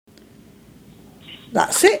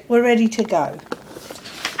That's it. We're ready to go.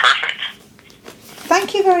 Perfect.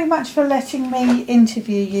 Thank you very much for letting me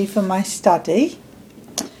interview you for my study.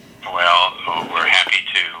 Well, we're happy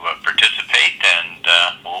to participate, and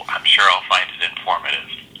I'm sure I'll find it informative.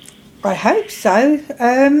 I hope so.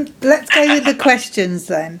 Let's go with the questions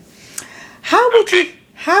then. How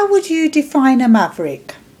would you define a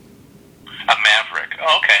maverick? A maverick.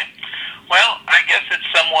 Okay. Well, I guess it's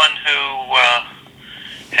someone who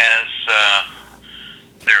has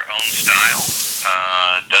their own style,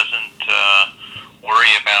 doesn't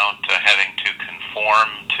worry about having to conform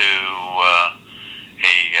to a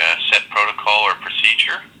set protocol or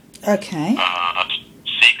procedure. Okay.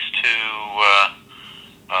 Seeks to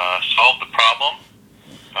solve the problem,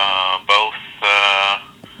 both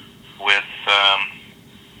with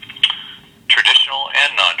traditional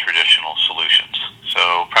and non-traditional solutions.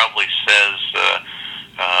 So probably says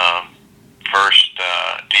first,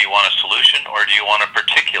 do you want a solution or do you want a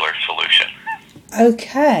particular solution?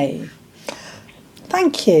 Okay.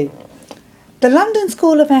 Thank you. The London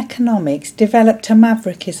School of Economics developed a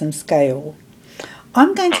Maverickism scale.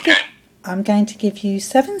 I'm going to give you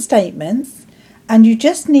 7 statements, and you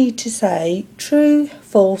just need to say true,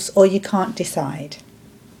 false, or you can't decide.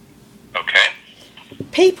 Okay.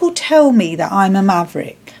 People tell me that I'm a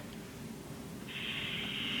maverick.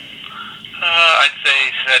 I'd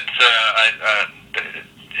say that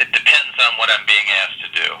it depends on what I'm being asked to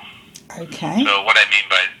do. Okay. So what I mean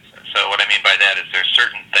by that is there's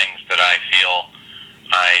certain things that I feel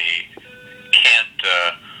I can't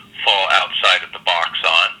fall outside of the box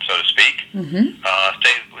on, so to speak. Mm-hmm.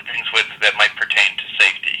 Say things that might pertain to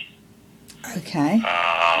safety. Okay.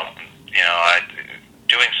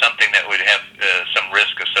 Doing something that would have some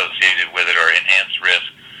risk associated with it or enhanced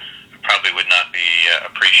risk probably would not be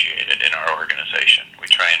appreciated in our organization. We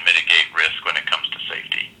try and mitigate risk when it comes to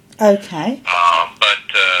safety. Okay. But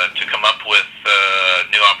to come up with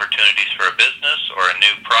new opportunities for a business or a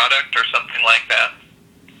new product or something like that,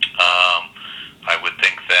 I would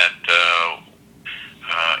think that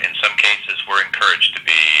in some cases we're encouraged to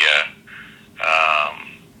be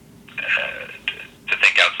to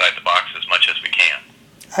think outside the box as much as we can.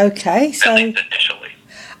 Okay, so at least initially.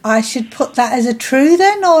 I should put that as a true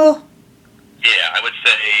then, or? Yeah, I would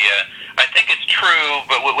say I think it's true,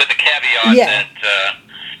 but with a caveat that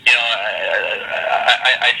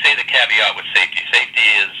I say the caveat with safety. Safety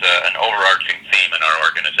is an overarching theme in our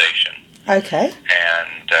organization. Okay.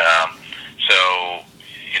 And so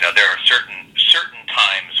there are certain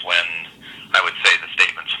times when I would say the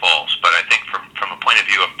statement's false, but I think from a point of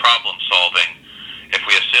view of problem solving, if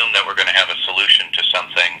we assume that we're going to have a solution to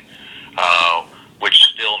something which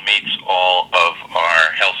still meets all of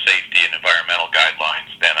our health, safety, and environmental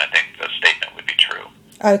guidelines, then I think the statement would be true.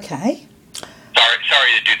 Okay.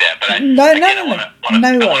 Sorry to do that, but I want to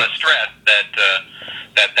stress that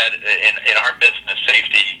in our business,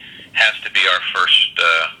 safety has to be our first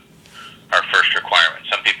requirement.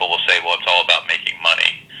 Some people will say, well, it's all about making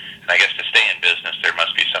money. And I guess to stay in business, there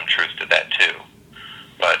must be some truth to that too.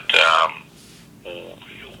 But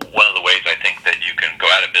one of the ways I think that you can go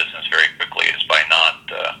out of business very quickly is by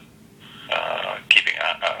not keeping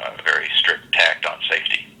a very strict tact on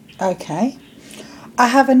safety. Okay. I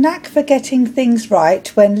have a knack for getting things right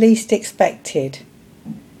when least expected.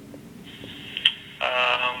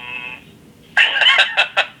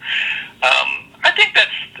 I think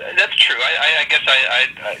that's true. I guess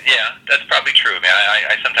that's probably true. I mean,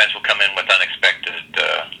 I sometimes will come in with unexpected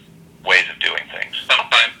ways of doing things.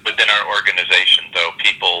 Sometimes within our organization, though,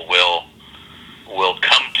 people will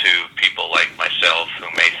come to people like myself who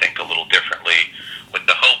may think a little differently with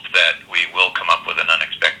the hope that we will come up with an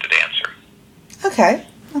unexpected answer. Okay.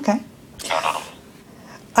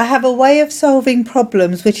 I have a way of solving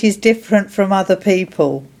problems which is different from other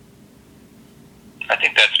people. I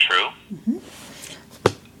think that's true. Mm-hmm.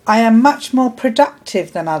 I am much more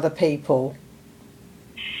productive than other people.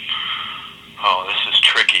 Oh, this is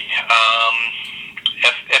tricky.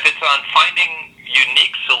 If it's on finding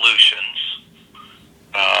unique solutions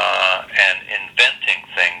and inventing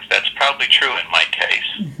things, that's probably true in my case.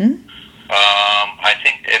 Mm-hmm. I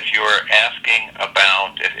think if you're asking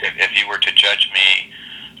about, if you were to judge me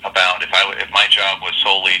about if my job was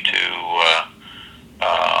solely to,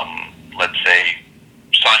 let's say,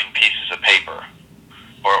 sign pieces of paper,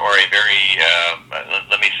 or a very,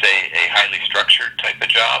 let me say, a highly structured type of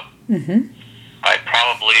job, mm-hmm.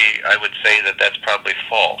 I would say that that's probably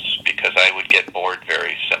false, because I would get bored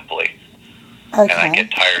very simply. Okay. And I get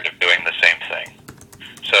tired of doing the same thing.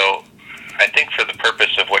 So I think for the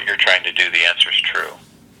purpose of what you're trying to do, the answer is true.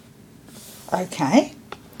 Okay.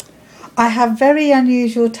 I have very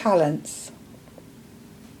unusual talents.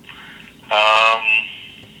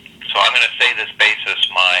 So I'm going to say this basis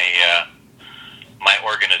my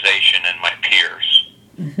organization and my peers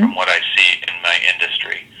from what I see in my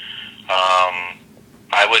industry.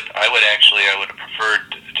 I would have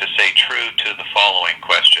preferred to say true to the following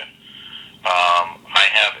question. I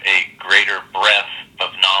have a greater breadth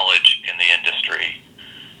of knowledge in the industry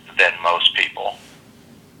than most people.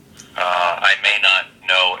 I may not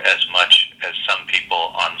know as much as some people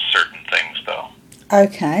on certain things, though.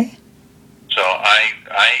 Okay. So I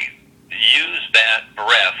use that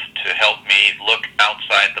breadth to help me look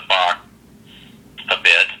outside the box a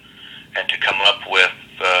bit and to come up with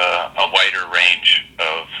a wider range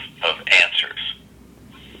of answers.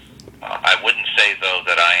 I wouldn't say, though,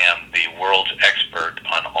 that I am the world's expert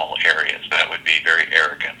on all areas. That would be very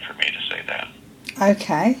arrogant for me to say that.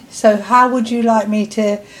 Okay. So how would you like me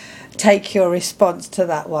to take your response to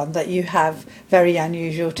that one, that you have very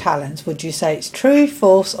unusual talents? Would you say it's true,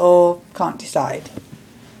 false, or can't decide?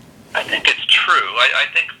 I think it's true. I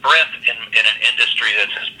think breadth in an industry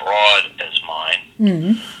that's as broad as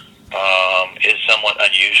mine is somewhat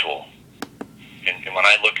unusual. And when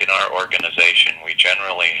I look in our organization, we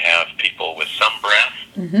generally have people with some breadth,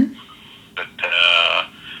 but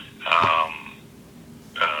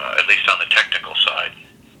at least on the technical side.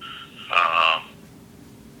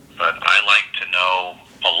 But I like to know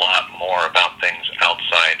a lot more about things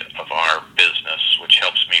outside of our business, which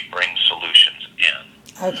helps me bring solutions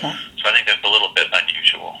in. Okay. So I think that's a little bit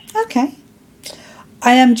unusual. Okay.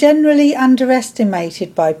 I am generally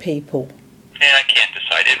underestimated by people. Yeah, I can't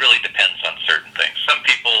decide. It really depends on certain things. Some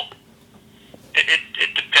people, it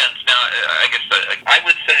depends. Now, I guess I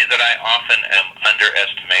would say that I often am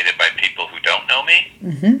underestimated by people who don't know me.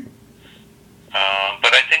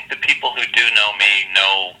 But I think the people who do know me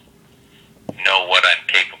know what I'm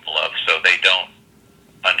capable of, so they don't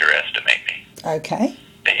underestimate me. Okay.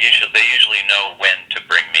 They usually know when to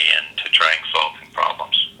bring me in to try and solve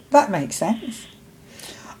problems. That makes sense.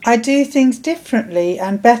 I do things differently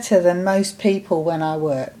and better than most people when I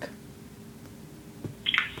work.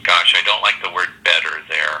 Gosh, I don't like the word better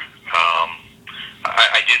there.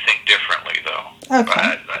 I do think differently, though.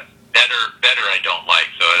 Okay. Better I don't like.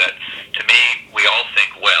 So that, to me, we all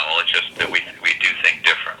think well. It's just that we do think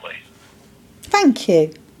differently. Thank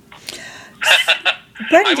you.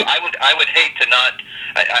 Brenda. I would hate to not.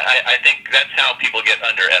 I think that's how people get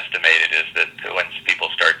underestimated, is that when people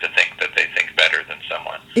start to think that they think better than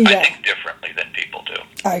someone. Yeah. I think differently than people do.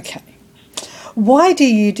 Okay. Why do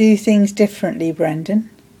you do things differently, Brendan?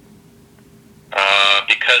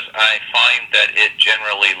 Because I find that it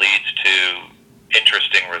generally leads to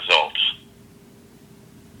interesting results.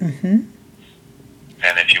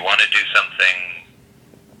 And if you want to do something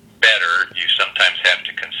better, you sometimes have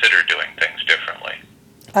to consider doing things differently.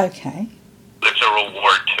 Okay. There's a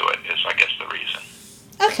reward to it, is I guess the reason.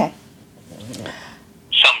 Okay.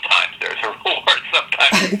 Sometimes there's a reward,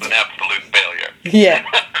 sometimes it's an absolute failure. Yeah.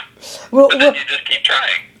 But then you just keep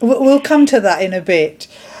trying. We'll come to that in a bit.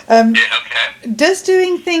 Yeah, okay. Does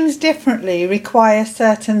doing things differently require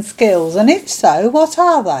certain skills? And if so, what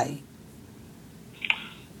are they?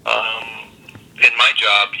 In my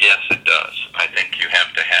job, yes, it does. I think you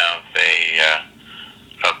have to have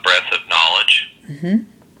a breadth of knowledge,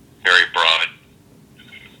 very broad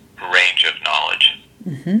range of knowledge.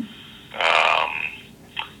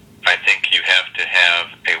 I think you have to have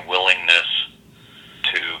a willingness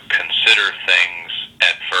to consider things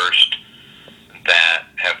at first that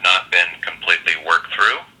have not been completely worked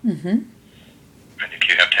through. I think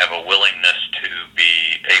you have to have a willingness to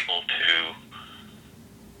be able to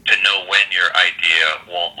know when your idea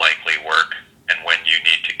won't likely work and when you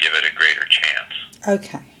need to give it a greater chance.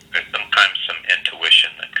 Okay. There's sometimes some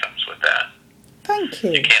intuition that comes with that. Thank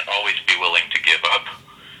you. You can't always be willing to give up,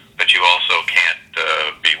 but you also can't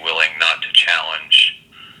be willing not to challenge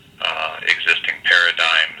existing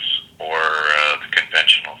paradigms or the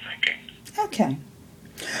conventional thinking. Okay.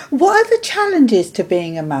 What are the challenges to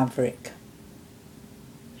being a maverick?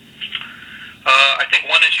 I think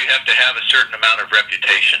one is you have to have a certain amount of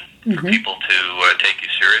reputation for people to take you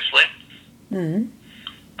seriously.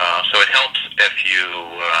 So it helps if you,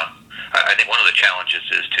 I think one of the challenges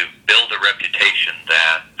is to build a reputation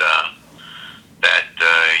that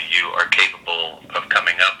you are capable of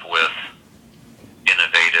coming up with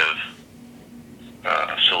innovative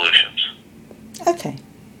solutions. Okay.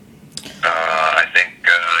 I think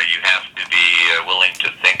you have to be willing to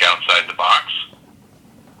think outside the box.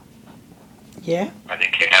 Yeah. I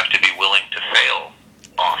think you have to be willing to fail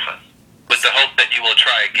often, with the hope that you will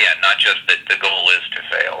try again, not just that the goal is to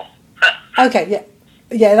fail. Okay, yeah.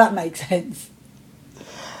 Yeah, that makes sense.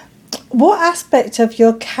 What aspect of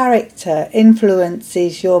your character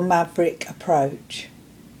influences your maverick approach?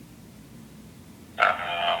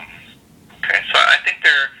 Okay, so I think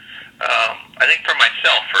for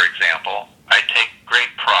myself, for example, I take great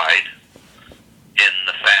pride in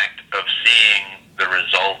the fact of seeing the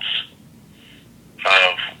results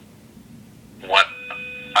of what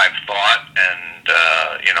I've thought and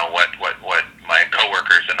what my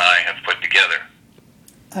coworkers and I have put together.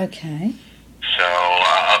 Okay. So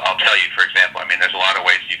I'll tell you, for example, I mean, there's a lot of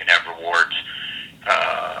ways you can have rewards,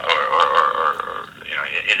 or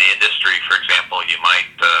in the industry, for example, you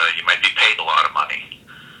might be paid a lot of money.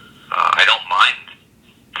 I don't mind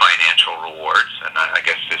financial rewards, and I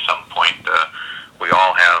guess at some point we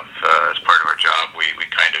all have, as part of our job, we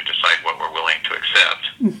kind of decide what we're willing to accept.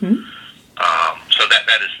 Mm-hmm. So that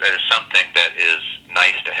is something that is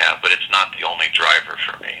nice to have, but it's not the only driver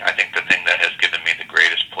for me. I think the thing that has given me the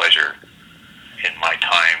greatest pleasure in my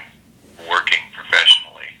time working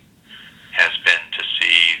professionally has been to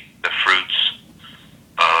see the fruits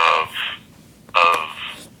of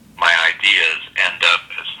my ideas end up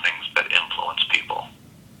as things that influence people.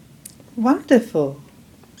 Wonderful.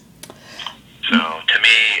 So to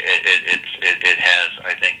me, it has,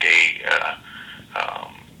 I think,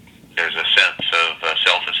 there's a sense of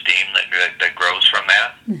self-esteem that grows from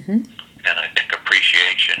that, Mm-hmm. and I think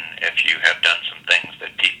appreciation if you have done some things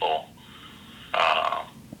that people,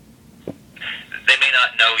 they may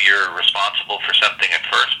not know you're responsible for something at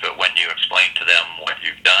first, but when you explain to them what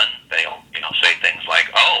you've done, they'll say things like,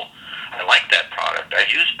 "Oh, I like that product. I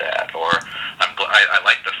used that," or I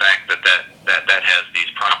like the fact that has these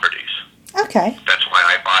properties. Okay. That's why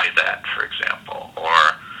I buy that, for example.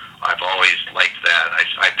 Or I've always liked that.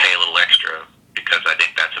 I pay a little extra because I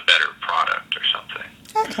think that's a better product or something.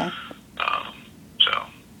 Okay. So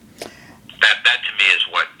that to me is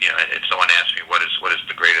what, if someone asks me what is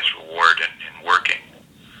the greatest reward in working,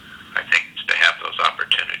 I think it's to have those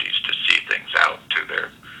opportunities to see things out to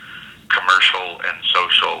their commercial and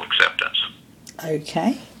social acceptance.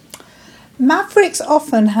 Okay. Mavericks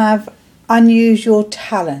often have unusual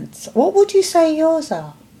talents. What would you say yours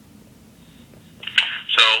are?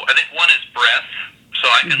 So I think one is breadth. So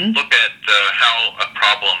I can look at how a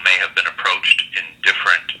problem may have been approached in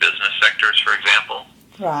different business sectors, for example.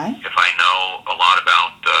 Right. If I know a lot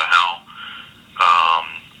about how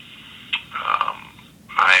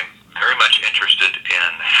I'm very much interested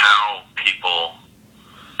in how people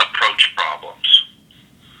approach problems.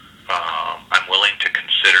 I'm willing to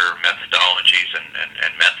consider methodologies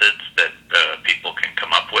and methods that people can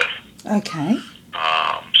come up with. Okay.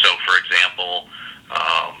 So, for example,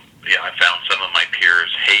 I found some of my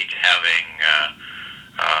peers hate having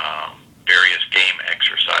various game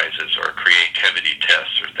exercises or creativity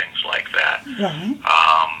tests or things like that. Right.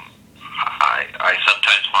 I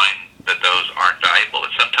sometimes find that those aren't valuable,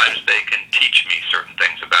 and sometimes they can teach me certain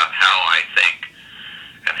things about how I think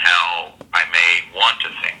and how I may want to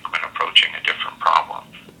think when approaching a different problem.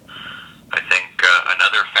 I think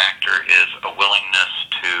another factor is a willingness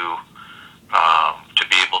to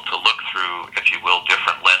be able to look through, if you will,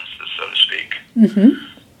 different lenses, so to speak. Mm-hmm.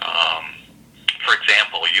 For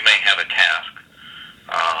example, you may have a task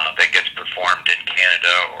that gets performed in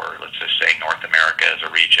Canada, or let's just say North America as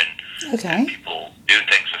a region. Okay. People do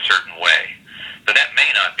things a certain way, but that may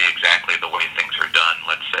not be exactly the way things are done,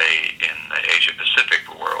 let's say, in the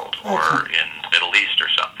Asia-Pacific world or in the Middle East or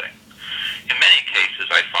something. In many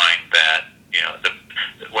cases, I find that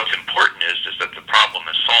what's important is that the problem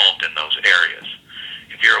is solved in those areas.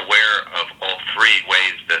 If you're aware of all three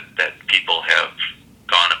ways that people have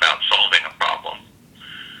gone about solving a problem,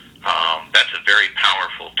 that's a very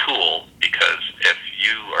powerful tool, because if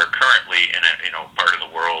you are currently in a part of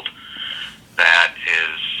the world that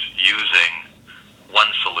is using one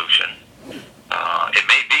solution, it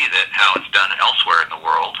may be that how it's done elsewhere in the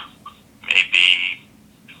world may be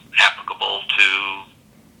applicable to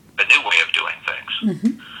a new way of doing things.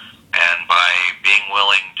 Mm-hmm. And by being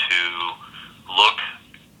willing to look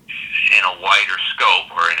in a wider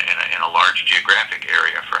scope or in a large geographic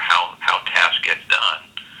area for how tasks get done,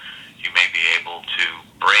 you may be able to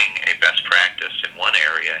bring a best practice in one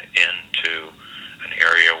area into an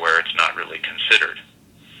area where it's not really considered.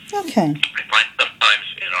 Okay. I find sometimes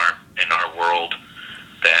in our world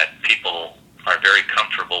that people are very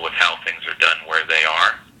comfortable with how things are done where they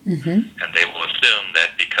are, and they will assume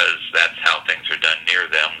that because that's how things are done near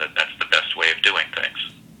them, that's the best way of doing things.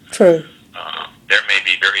 True. There may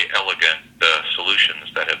be very elegant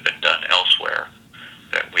solutions that have been done elsewhere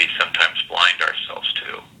that we sometimes blind ourselves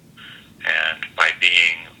to. And by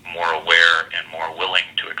being more aware and more willing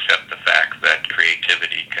to accept the fact that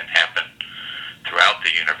creativity can happen throughout throughout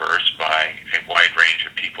the universe by a wide range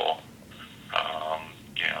of people.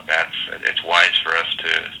 It's wise for us to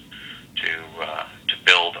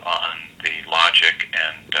build on the logic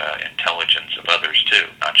and intelligence of others too,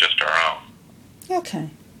 not just our own. Okay.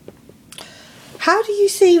 How do you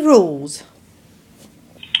see rules?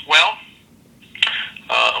 Well,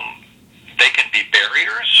 they can be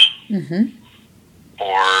barriers,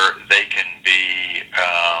 or they can be.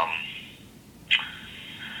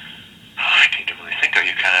 I need to really think.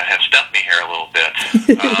 You kind of have stumped me here a little bit.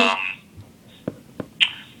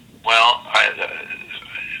 Well,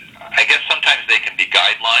 I guess sometimes they can be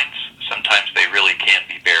guidelines. Sometimes they really can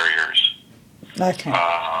be barriers. Okay.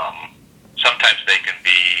 Sometimes they can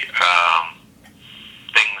be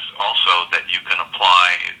things also that you can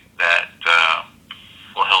apply that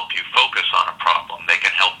will help you focus on a problem. They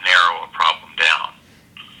can help narrow a problem down,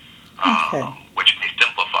 which may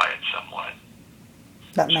simplify it somewhat.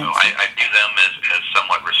 That makes sense. I view them as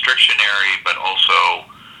somewhat restrictionary, but also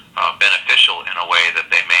beneficial in a way that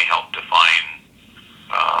they may help define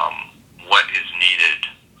what is needed,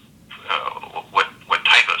 what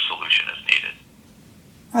type of solution is needed.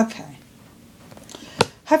 Okay.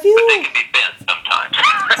 Have you? But they can be bent sometimes.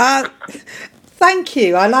 Thank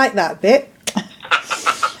you. I like that bit.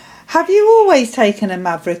 Have you always taken a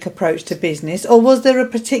maverick approach to business, or was there a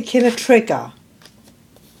particular trigger?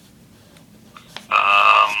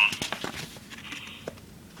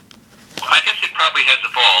 I guess it probably has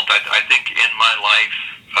evolved. I think in my life,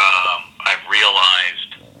 I've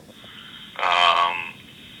realized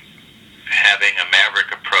having a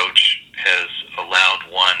maverick approach has allowed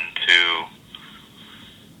one to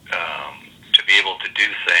be able to do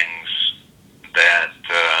things that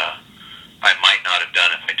I might not have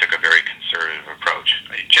done if I took a very conservative approach.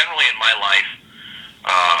 Generally in my life,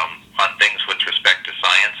 on things with respect to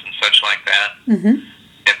science and such like that,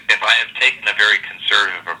 if I have taken a very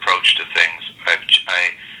conservative approach to things,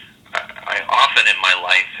 I often in my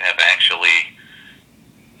life have actually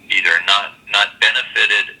either not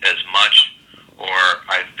benefited as much, or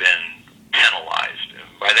I've been penalized.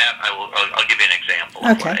 By that, I'll give you an example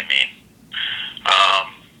of what I mean.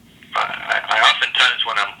 I oftentimes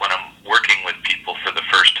when I'm working with people for the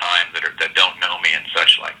first time that don't know me and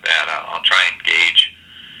such like that, I'll try and gauge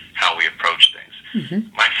how we approach things.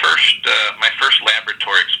 My first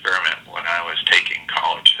laboratory experiment when I was taking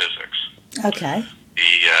college physics. Okay.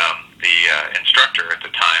 The instructor at the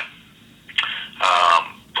time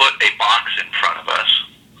put a box in front of us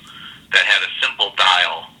that had a simple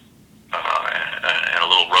dial and a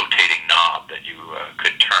little rotating knob that you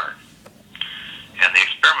could turn. And the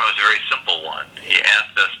experiment was a very simple one. He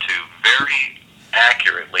asked us to very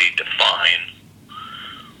accurately define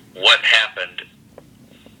what happened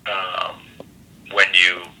when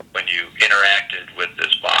you interacted with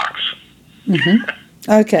this box.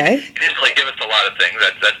 Okay. He didn't really give us a lot of things.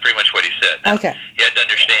 That's pretty much what he said. Now, okay. You had to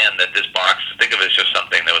understand that this box, think of it as just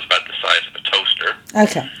something that was about the size of a toaster.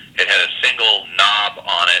 Okay. It had a single knob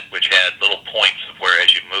on it, which had little points of where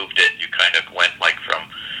as you moved it, you kind of went like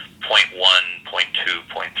from point 1, point 2,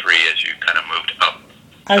 point 3 as you kind of moved up.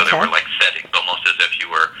 So there were like settings, almost as if you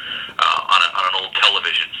were on an old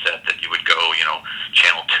television set that you would go,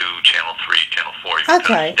 channel 2, channel 3, channel 4. You would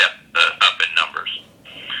kind of step up in numbers.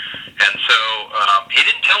 And so he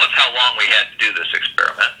didn't tell us how long we had to do this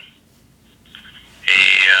experiment.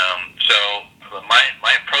 So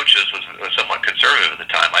my approaches was somewhat conservative at the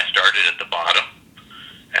time. I started at the bottom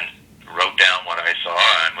and wrote down what I saw.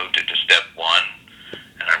 I moved it to step 1,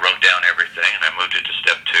 and I wrote down everything, and I moved it to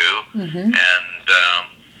step 2. And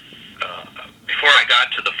before I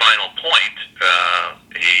got to the final point,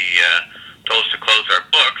 he told us to close our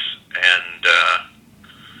books, and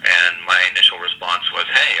my initial response was,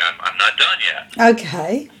 "Hey, I'm not done yet."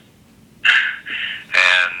 Okay.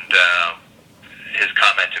 And his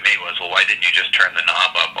comment to me was, "Well, why didn't you just turn the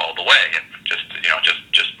knob up all the way and just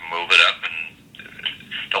move it up and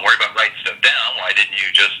don't worry about writing stuff down? Why didn't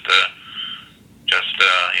you just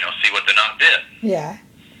see what the knob did?" Yeah.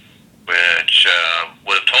 Which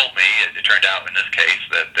would have told me, it turned out in this case,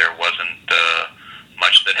 that there wasn't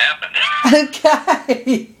much that happened.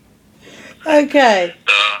 Okay. Okay.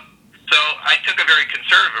 So I took a very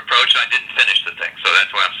conservative approach, and I didn't finish the thing. So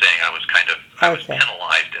that's why I'm saying I was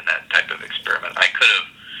penalized in that type of experiment. I could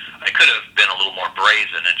have been a little more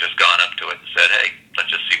brazen and just gone up to it and said, "Hey, let's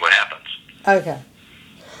just see what happens." Okay.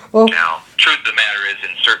 Well, now, truth of the matter is,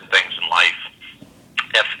 in certain things in life,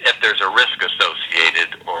 if there's a risk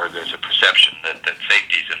associated or there's a perception that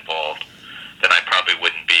safety is involved, then I probably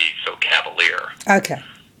wouldn't be so cavalier. Okay.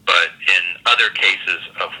 But in other cases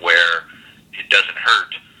of where it doesn't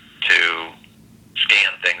hurt to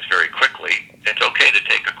scan things very quickly, it's okay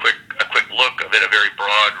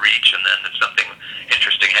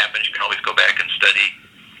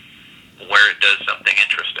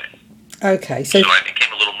Okay, so I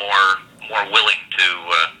became a little more willing to,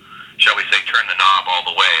 shall we say, turn the knob all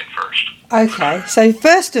the way at first. Okay, so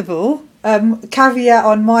first of all, caveat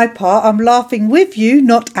on my part, I'm laughing with you,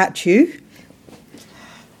 not at you,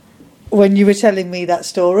 when you were telling me that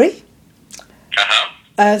story.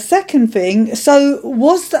 Second thing, so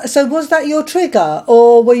was that your trigger,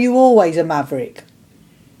 or were you always a maverick?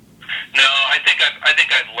 No, I think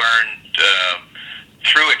I've learned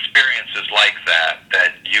through experiences like that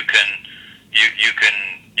you can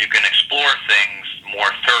explore things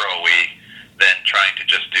more thoroughly than trying to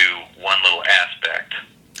just do one little aspect.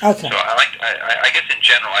 Okay. So I guess in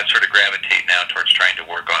general I sort of gravitate now towards trying to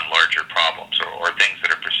work on larger problems or things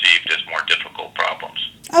that are perceived as more difficult problems.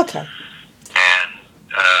 Okay. And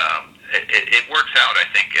it works out, I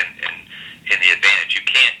think, in the advantage. You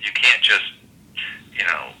can't just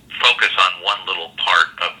focus on one little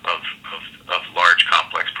part of large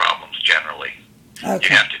complex problems generally. Okay.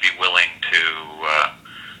 You have to be willing to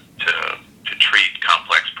treat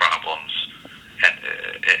complex problems and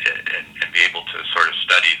be able to sort of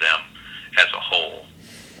study them as a whole.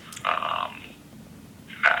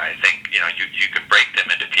 I think you can break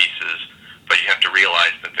them into pieces, but you have to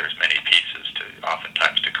realize that there's many pieces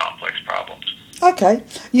oftentimes to complex problems. Okay,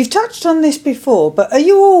 you've touched on this before, but are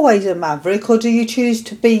you always a maverick, or do you choose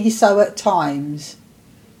to be so at times?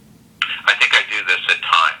 I think I do this at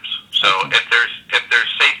times. So if there's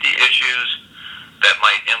safety issues that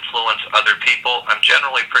might influence other people, I'm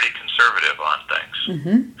generally pretty conservative on things.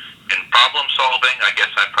 Mm-hmm. In problem solving, I guess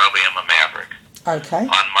I probably am a maverick. Okay.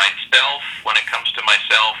 On myself, when it comes to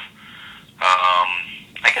myself,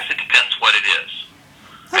 I guess it depends what it is.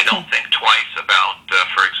 Okay. I don't think twice about,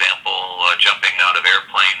 for example, jumping out of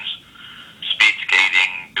airplanes, speed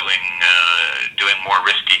skating, doing more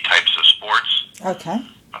risky types of sports. Okay.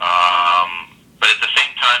 But at the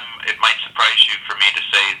same time, it might surprise you for me to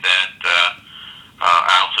say that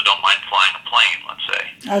I also don't mind flying a plane, let's say,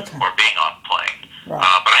 Okay. or being on a plane.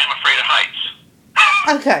 Right. But I am afraid of heights.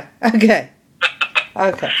 Okay. Okay.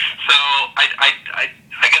 Okay. So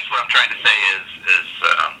I guess what I'm trying to say is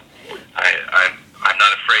I'm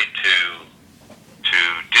not afraid to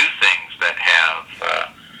do things that have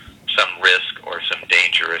some risk or some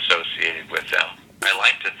danger associated with them. I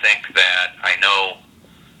like to think that I know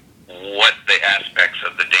what the aspects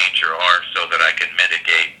of the danger are so that I can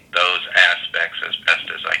mitigate those aspects as best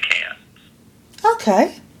as I can.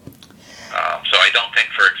 Okay. So I don't think,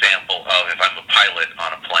 for example, if I'm a pilot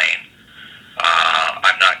on a plane,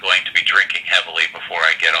 I'm not going to be drinking heavily before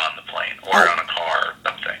I get on the plane or on a car or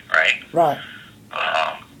something, right? Right.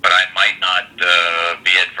 But I might not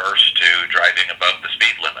be adverse to driving above the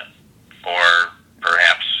speed limit or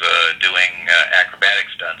perhaps doing acrobatic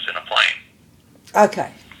stunts in a plane.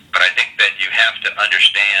 Okay. But I think that you have to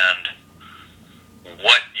understand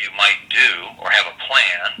what you might do or have a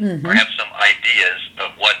plan or have some ideas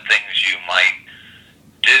of what things you might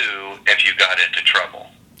do if you got into trouble.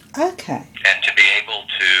 Okay. And to be able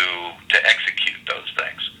to execute those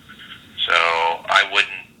things. So I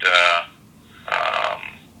wouldn't,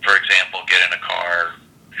 for example, get in a car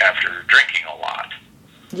after drinking a lot.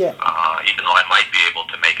 Yeah. Even though I might be able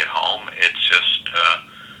to make it home, it's just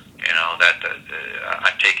that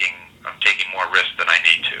I'm taking more risk than I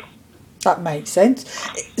need to. That makes sense.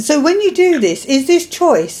 So when you do this, is this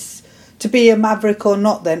choice to be a maverick or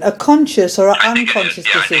not then a conscious or an unconscious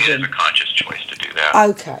decision? I think it is a conscious choice to do that.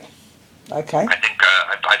 Okay. Okay. I think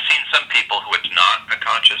I've seen some people who it's not a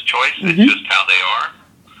conscious choice. It's just how they are.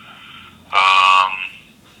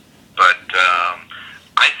 But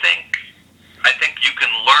I think you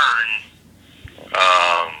can learn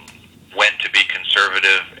when to be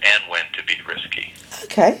conservative and when to be risky.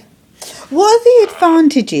 Okay. What are the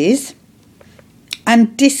advantages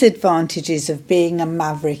and disadvantages of being a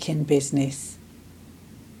maverick in business?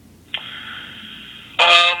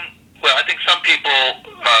 Well, I think some people,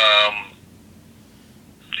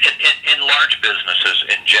 in large businesses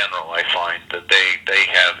in general, I find that they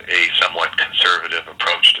have a somewhat conservative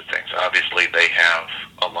approach to things. Obviously, they have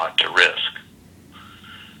a lot to risk.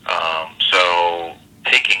 So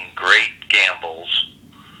taking great gambles,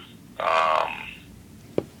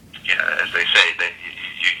 as they say, that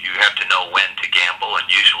you have to know when to gamble, and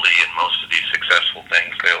usually in most of these successful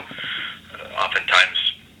things, they'll oftentimes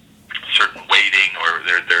certain weighting or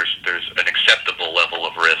there's an acceptable level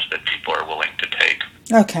of risk that people are willing to take.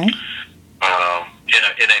 Okay.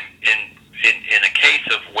 In a case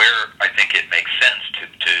of where I think it makes sense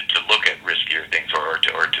to look at riskier things or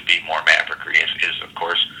to be more maverick is of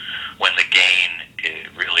course when the gain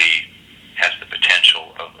really has the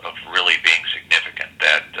potential of really being significant,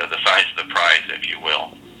 that the size of the prize, if you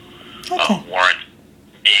will, warrants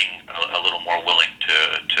being a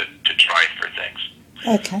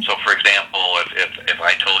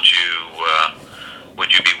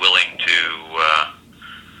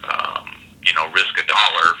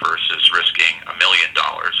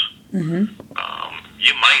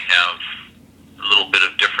You might have a little bit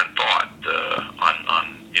of different thought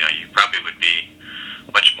on you probably would be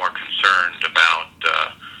much more concerned about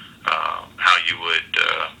how you would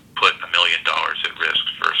put $1 million at risk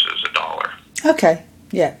versus $1. Okay,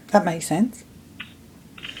 yeah, that makes sense.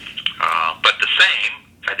 But the same,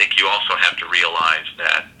 I think you also have to realize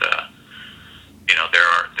that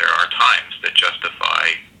there are times that justify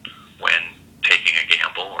when taking a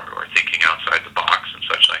gamble or thinking outside the box and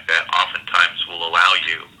such like that. Oftentimes will allow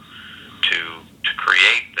you to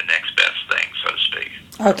create the next best thing, so to speak,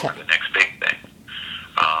 Okay. or the next big thing.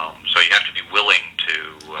 So you have to be willing to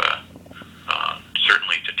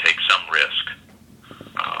certainly to take some risk.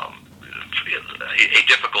 A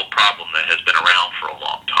difficult problem that has been around for a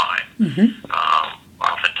long time.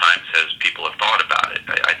 Oftentimes, as people have thought about it,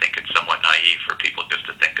 I think it's somewhat naive for people just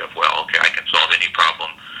to think of, well, okay, I can solve any problem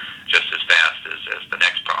just as fast as the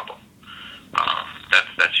next problem.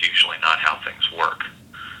 That's usually not how things work.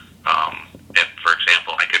 If, for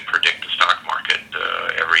example, I could predict the stock market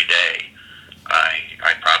every day,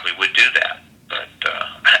 I probably would do that, but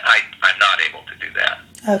I'm not able to do that.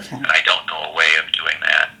 Okay. And I don't know a way of doing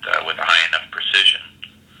that with a high enough precision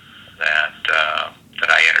that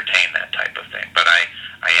I entertain that type of thing. But I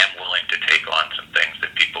am willing to take on some things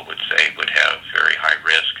that people would say would have very high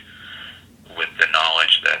risk, with the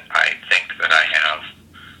knowledge that I think that I have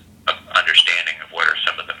an understanding of what are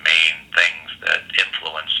some of the main things that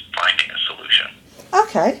influence finding a solution.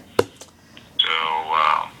 Okay. So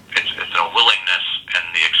it's a willingness and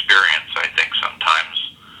the experience, I think, sometimes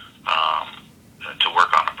to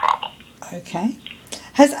work on a problem. Okay.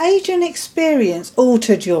 Has agent experience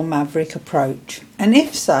altered your Maverick approach? And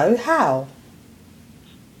if so, how?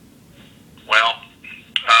 Well,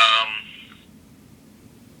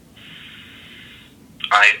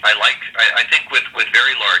 I think with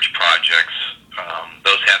very large projects,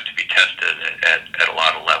 those have to be tested at a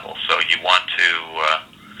lot of levels. So you want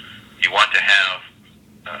to have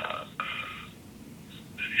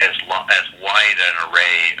as wide an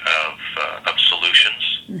array of solutions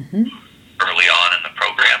early on in the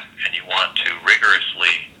program, and you want to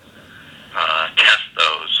rigorously test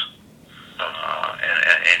those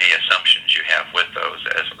and any assumptions you have with those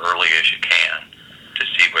as early as you can to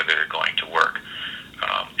see whether they're going to work.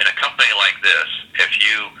 In a company like this, if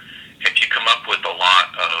you come up with a lot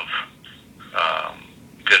of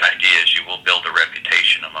good ideas, you will build a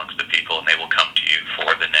reputation amongst the people, and they will come to you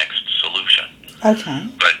for the next solution. Okay.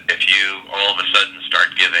 But if you all of a sudden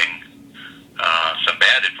start giving some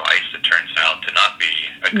bad advice that turns out to not be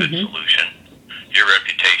a good solution, your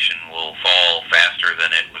reputation will fall faster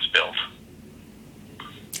than it was built.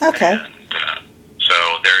 Okay. And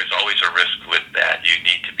so there is always a risk with that. You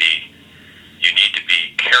need to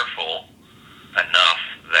be careful enough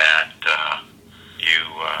that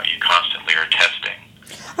you constantly are testing.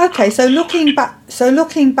 Okay, so looking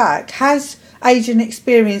back, has agent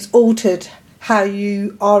experience altered how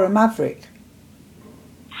you are a Maverick?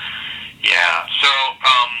 Yeah. So,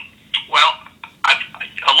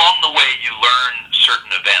 along the way, you learn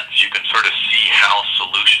certain events. You can sort of see how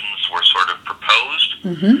solutions were sort of proposed,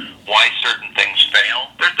 why certain things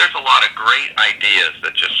fail. There's a lot of great ideas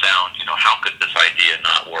that just sound, how could this idea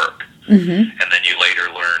not work? And then you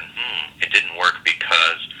later learn, it didn't work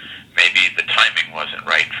because maybe the timing wasn't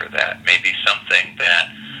right for that. Maybe something that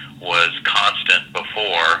was constant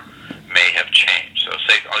before may have changed. So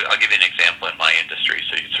say, I'll give you an example in my industry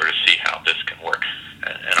so you sort of see how this can work.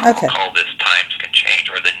 And I'll call this times can change,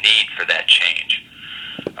 or the need for that change,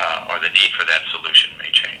 or the need for that solution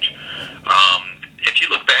may change. If you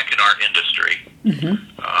look back in our industry,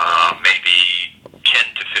 maybe 10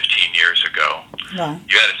 to 15 years ago,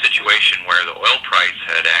 you had a situation where the oil price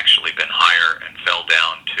had actually been higher and fell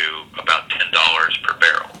down to about $10 per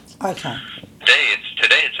barrel. Okay.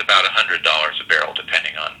 Today it's about $100 a barrel,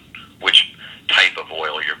 depending on which type of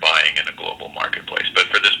oil you're buying in a global marketplace. But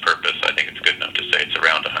for this purpose, I think it's good enough to say it's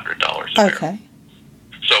around $100 a barrel. Okay.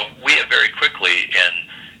 So we have very quickly,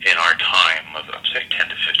 in our time of say 10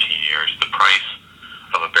 to 15 years, the price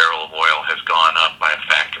of a barrel of oil has gone up by a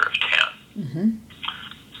factor of 10.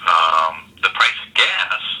 The price of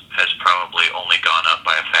gas has probably only gone up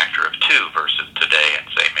by a factor of 2 versus today, and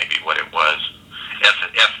say maybe what it was,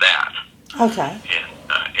 if that, Okay.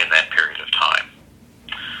 in that period of time.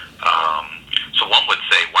 So one would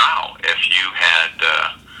say, wow, if you had,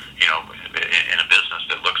 in a business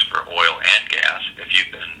that looks for oil and gas, if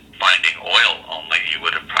you've been finding oil only, you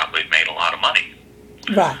would have probably made a lot of money.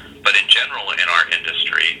 Right. But in general, in our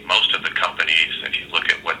industry, most of the companies, if you look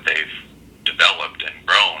at what they've developed and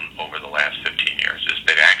grown over the last 15 years, is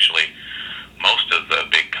they've actually, most of the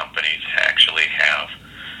big companies actually have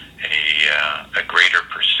a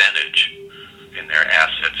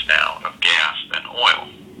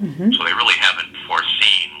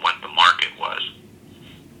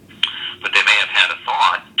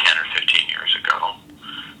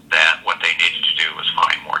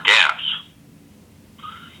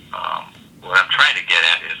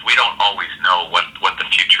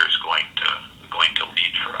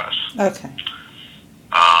Okay.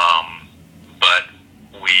 But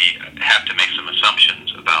we have to make some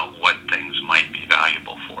assumptions about what things might be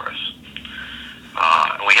valuable for us.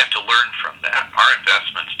 And we have to learn from that. Our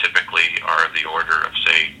investments typically are of the order of,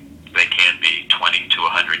 say, they can be 20 to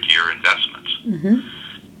 100-year investments. Mm-hmm.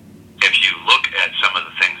 If you look at some of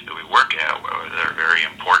the things that we work at, that are very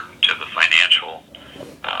important to the financial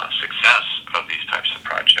success of these types of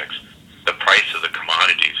projects, the price of the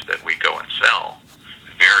commodities that we go and sell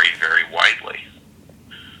vary very widely.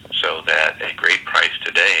 So that a great price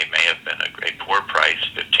today may have been a poor price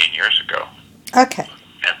 15 years ago. Okay.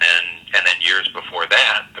 And then years before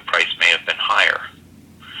that, the price may have been higher.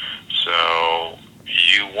 So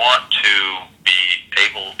you want to be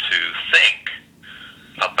able to think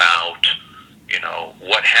about,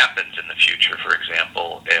 what happens in the future. For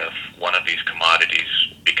example, if one of these commodities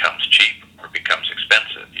becomes cheap or becomes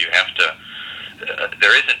expensive, you have to,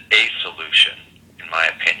 there isn't a solution, in my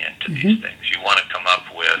opinion, to these things. You want to come up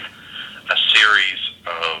with a series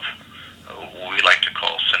of what we like to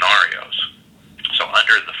call scenarios. So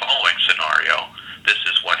under the following scenario, this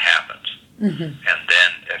is what happens. Mm-hmm. And then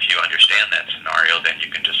if you understand that scenario, then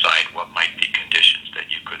you can decide what might be conditions that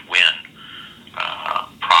you could win,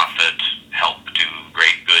 profit, help do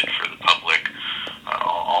great good for the public,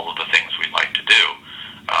 all of the things we like to do,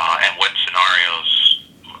 and what scenarios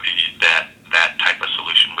that type of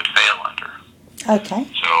solution would fail under. Okay.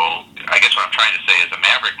 So I guess what I'm trying to say is a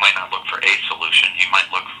maverick might not look for a solution. He might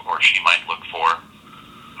look for, or she might look for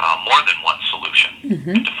more than one solution,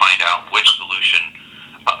 Mm-hmm. to find out which solution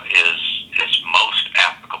is most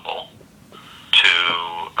applicable to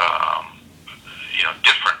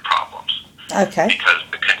different problems. Okay. Because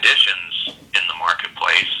the conditions in the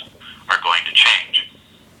marketplace are going to change.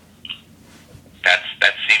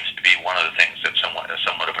 That seems to be one of the things that's somewhat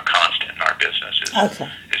of a constant in our business is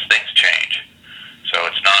things change. So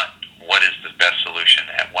it's not what is the best solution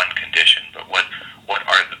at one condition, but what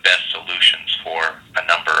are the best solutions for a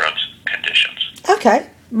number of conditions. Okay.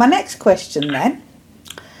 My next question then.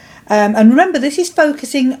 And remember, this is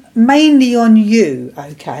focusing mainly on you,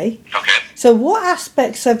 okay? Okay. So what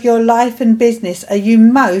aspects of your life and business are you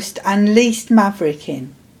most and least maverick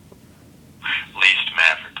in? Least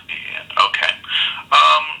maverick in. Okay.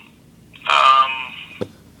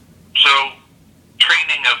 So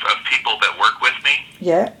training of people that work with me,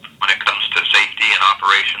 Yeah. when it comes to safety and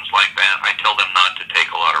operations like that, I tell them not to take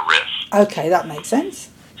a lot of risks. Okay, that makes sense.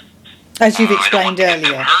 As you've explained I don't want to earlier.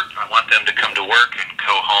 get them hurt. I want them to come to work and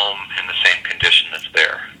go home in the same condition that's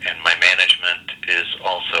there. And my management is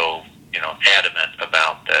also, adamant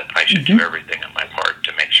about that. I should do everything in my part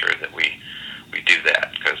to make sure that we do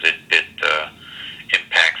that, because it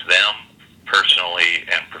impacts them personally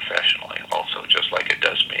and professionally also, just like it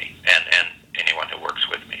does me and anyone who works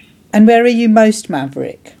with me. And where are you most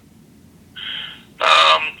maverick?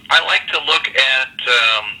 I like to look at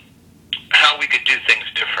how we could do things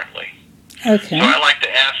differently. Okay. So I like to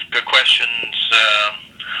ask the questions.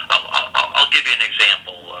 I'll give you an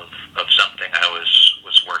example of something I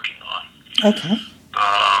was working on. Okay.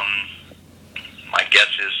 My guess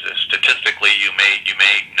is statistically you may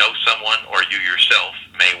know someone, or you yourself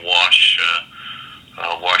may wash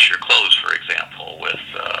your clothes, for example, with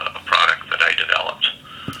a product that I developed.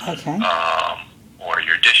 Okay. Or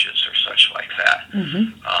your dishes or such like that.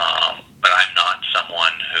 Mm-hmm. But I'm not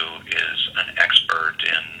someone who is an expert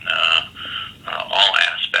in all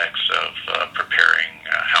aspects of preparing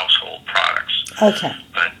household products. Okay.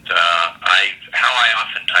 But how I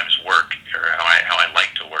oftentimes work, or how I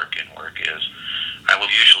like to work is I will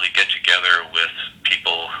usually get together with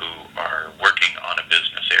people who are working on a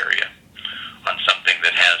business area, on something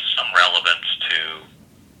that has some relevance to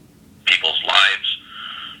people's lives,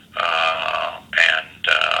 and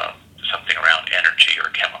something around energy or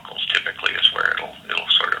chemicals typically is where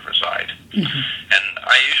it'll sort of reside. Mm-hmm. And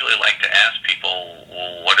I usually like to ask people,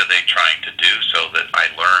 well, what are they trying to do, so that I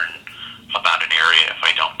learn about an area if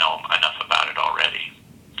I don't know enough about it already.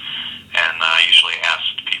 And I usually ask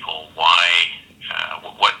people why,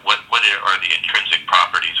 what are the intrinsic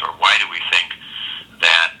properties, or why do we think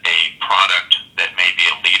that a product that may be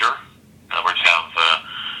a leader, in other words, have,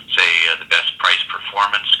 the best price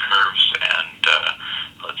performance curves and,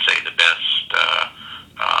 let's say, the best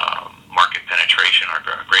market penetration, or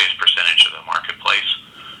greatest percentage of the marketplace,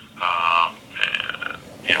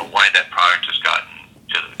 why that product has gotten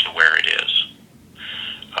to where it is.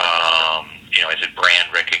 Is it brand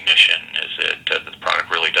recognition? Is it that the product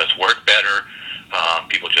really does work better?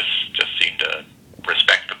 People just seem to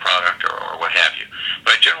respect the product, or what have you.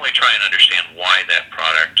 But I generally try and understand why that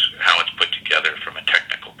product, how it's put together from a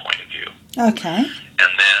technical point of view. Okay.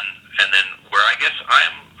 And then where I guess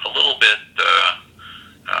I'm a little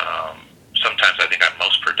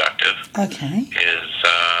Okay. is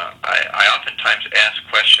I oftentimes ask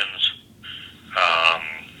questions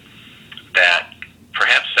that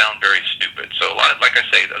perhaps sound very stupid. So like I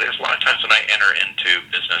say, there's a lot of times when I enter into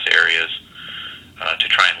business areas to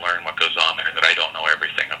try and learn what goes on there that I don't know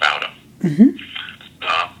everything about them. Mm-hmm.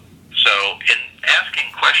 So in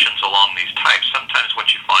asking questions along these types, sometimes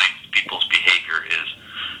what you find people's behavior is,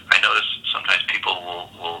 I notice sometimes people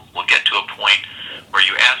will get to a point where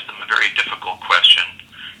you ask them a very difficult question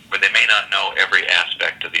where they may not know every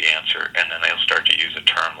aspect of the answer, and then they'll start to use a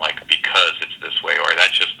term like because it's this way, or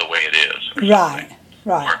that's just the way it is. Right.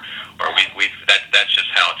 Or that's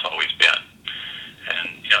just how it's always been.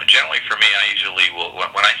 And, generally for me, I usually will,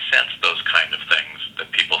 when I sense those kind of things,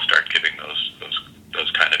 that people start giving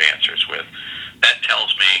those kind of answers with, that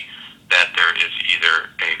tells me that there is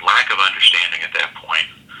either a lack of understanding at that point,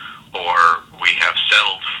 or we have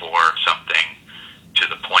settled for something to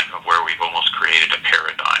the point of where we've almost created a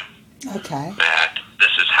paradigm. Okay. That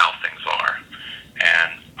this is how things are.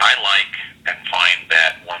 And I like and find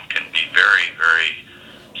that one can be very, very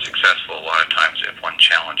successful a lot of times if one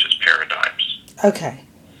challenges paradigms. Okay.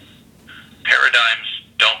 Paradigms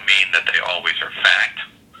don't mean that they always are fact.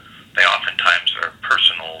 They oftentimes are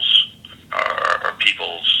personals or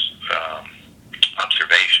people's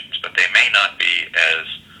observations, but they may not be as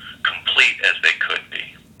complete as they could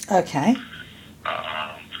be. Okay.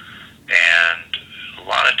 And a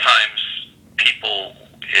lot of times people,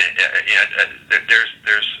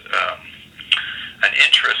 there's an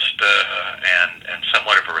interest and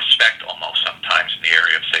somewhat of a respect almost sometimes in the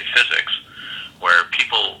area of, say, physics, where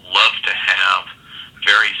people love to have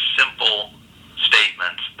very simple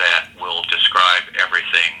statements that will describe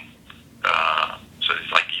everything. So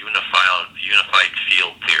it's like unified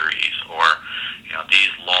field theories, or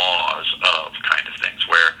these laws of kind of things,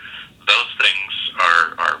 where those things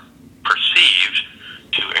are perceived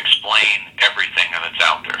to explain everything that's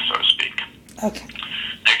out there, so to speak. Okay.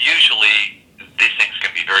 These things can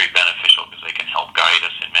be very beneficial because they can help guide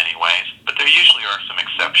us in many ways, but there usually are some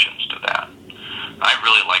exceptions to that. I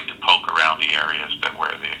really like to poke around the areas where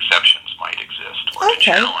the exceptions might exist, or to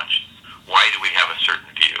challenge why do we have a certain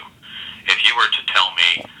view. If you were to tell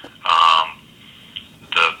me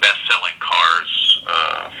the best-selling cars,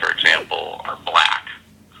 for example, are black,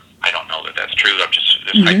 I don't know that that's true. I'm just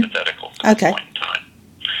hypothetical at this point in time.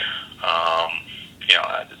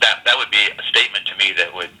 That would be a statement to me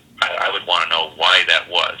that I would want to know why that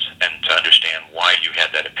was, and to understand why you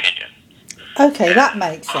had that opinion. Okay, and that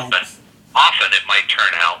makes sense. Often it might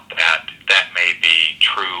turn out that may be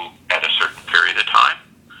true at a certain period of time,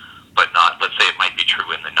 but not, let's say it might be true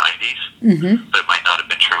in the 90s, but it might not have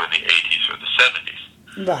been true in the 80s or the 70s.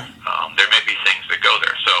 Right. There may be things that go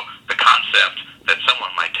there. So the concept that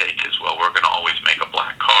someone might take is, well, we're going to always make a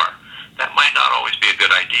black car. That might not always be a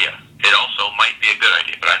good idea. It also might be a good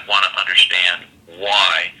idea, but I'd want to understand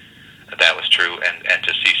why that was true and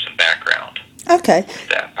to see some background. Okay.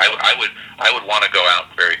 That I would want to go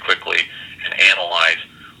out very quickly and analyze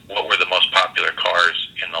what were the most popular cars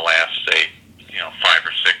in the last, say, 5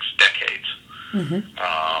 or 6 decades, and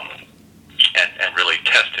really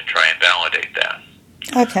test and try and validate that.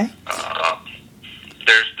 Okay.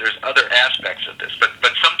 There's other aspects of this, but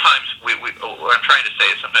sometimes what I'm trying to say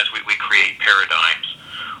is sometimes we create paradigms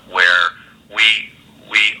where we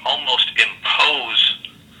almost impose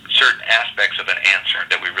certain aspects of an answer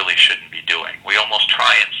that we really shouldn't be doing. We almost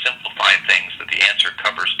try and simplify things that the answer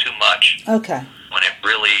covers too much. Okay. When it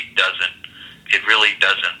really doesn't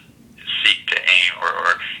seek to aim,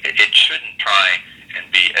 or it shouldn't try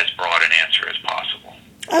and be as broad an answer as possible.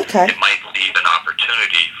 Okay. It might leave an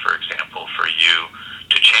opportunity, for example, for you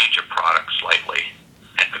to change a product slightly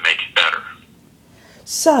and to make it better.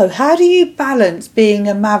 So, how do you balance being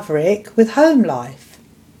a maverick with home life?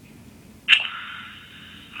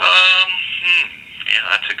 Yeah,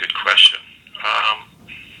 that's a good question.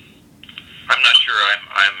 I'm not sure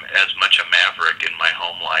I'm as much a maverick in my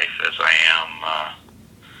home life as I am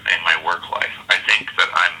in my work life. I think that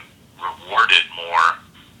I'm rewarded more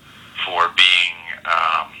for being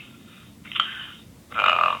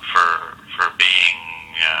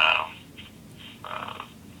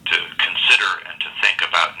to consider and to think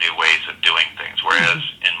about new ways of doing things. Whereas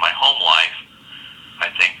in my home life, I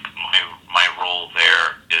think my role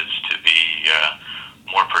there is to be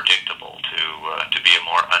more predictable, to be a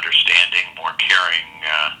more understanding, more caring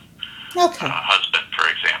husband, for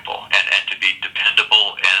example, and to be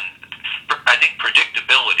dependable. And I think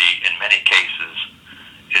predictability in many cases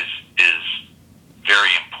is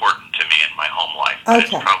very important to me in my home life, but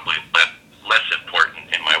it's probably less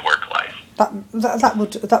important in my work life.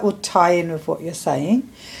 That would tie in with what you're saying.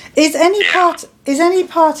 Is any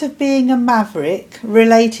part of being a maverick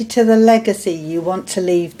related to the legacy you want to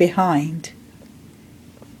leave behind?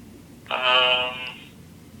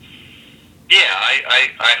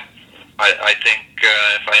 I think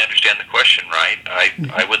if I understand the question right,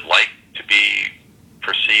 I would like to be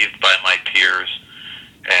perceived by my peers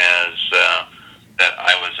as that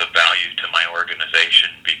I was of value to my organization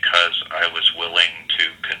because I was willing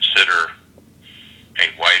to consider a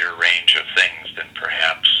wider range of things than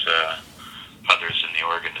perhaps others in the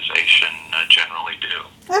organization generally do.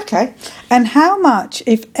 Okay. And how much,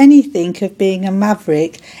 if anything, of being a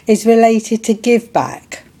maverick is related to give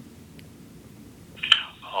back?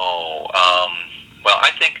 Well,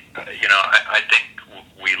 I think, I think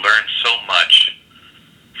we learn so much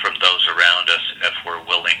from those around us if we're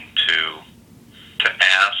willing to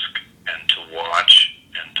ask and to watch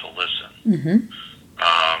and to listen. Mm-hmm.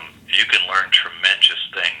 You can learn tremendous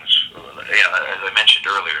things. As I mentioned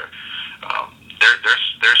earlier,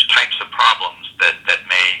 there's types of problems that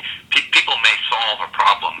people may solve a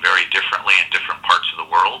problem very differently in different parts of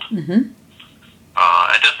the world. Mm-hmm.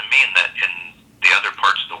 It doesn't mean that in the other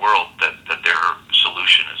parts of the world that their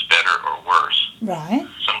solution is better or worse. Right.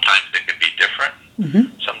 Sometimes it could be different.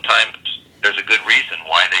 Mm-hmm. Sometimes there's a good reason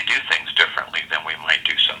why they do things differently than we might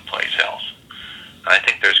do someplace else. I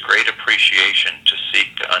think there's great appreciation to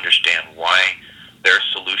seek to understand why their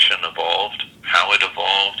solution evolved, how it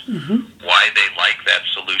evolved, mm-hmm. why they like that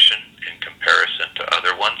solution in comparison to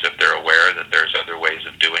other ones, if they're aware that there's other ways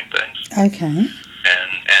of doing things. Okay.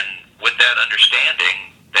 And with that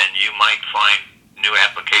understanding, then you might find new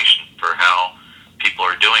applications for how people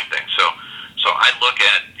are doing things. So I look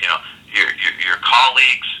at your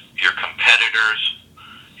colleagues, your competitors,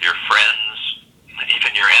 your friends,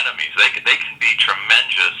 even your enemies. They can be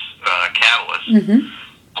tremendous catalysts mm-hmm.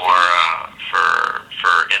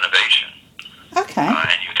 for innovation. Okay.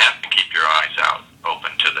 And you have to keep your eyes out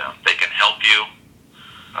open to them. They can help you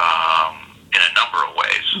in a number of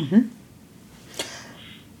ways. Mm-hmm.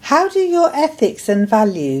 How do your ethics and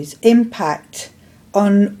values impact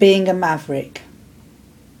on being a maverick?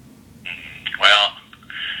 Well,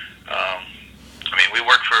 I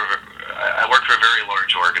work for a very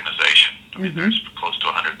large organization. Mm-hmm. There's close to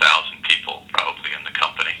 100,000 people probably in the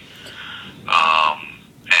company.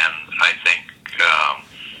 And I think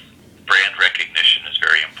brand recognition is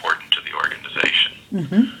very important to the organization.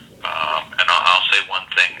 Mm-hmm. And I'll say one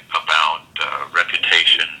thing about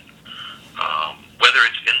reputation, whether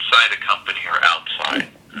it's inside a company or outside.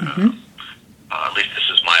 Mm-hmm. At least this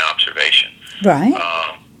is my observation. Right.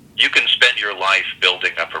 You can spend your life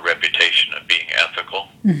building up a reputation of being ethical,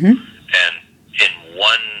 mm-hmm. and in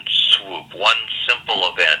one swoop, one simple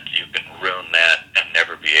event, you can ruin that and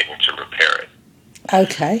never be able to repair it.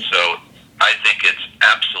 Okay. So I think it's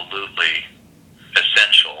absolutely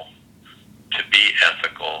essential to be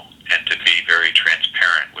ethical and to be very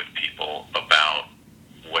transparent with people about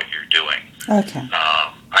what you're doing. Okay.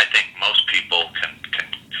 I think most people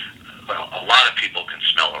a lot of people can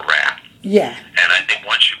smell a rat. Yeah. And I think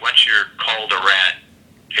once you're called a rat,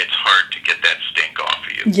 it's hard to get that stink off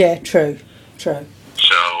of you. Yeah, true. So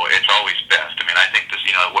it's always best. I mean, I think this,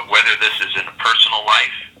 whether this is in a personal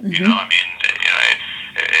life, mm-hmm.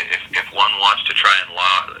 If one wants to try and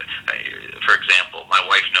for example, my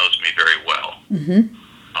wife knows me very well. Mm-hmm.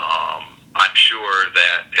 I'm sure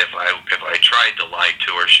that if I tried to lie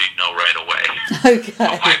to her, she'd know right away. Okay. So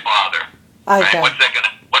why bother? Okay. Right?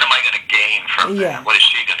 What am I going to gain from that? What is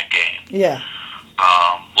she going to gain? Yeah.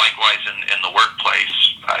 Likewise, in the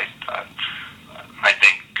workplace, I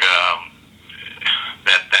think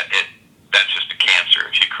that's just a cancer.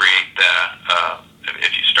 If you create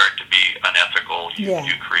if you start to be unethical,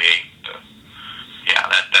 you create.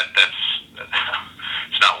 That's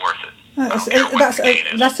it's not worth it.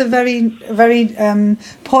 That's a very, very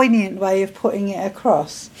poignant way of putting it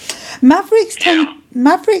across. Mavericks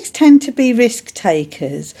tend to be risk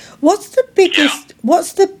takers. What's the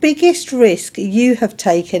biggest risk you have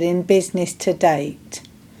taken in business to date?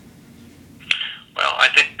 Well, I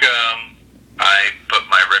think I put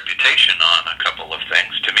my reputation on a couple of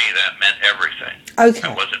things. To me, that meant everything. Okay.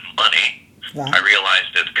 It wasn't money. Right. I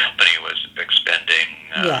realized that the company was expending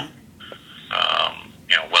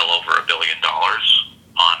well over $1 billion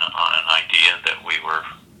on an idea that we were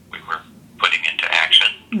putting into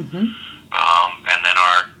action. Mm-hmm. And then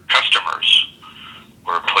our customers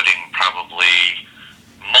were putting probably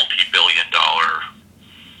multi-billion-dollar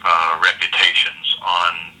reputations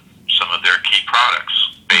on some of their key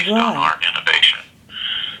products based on our innovation.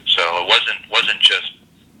 So it wasn't just.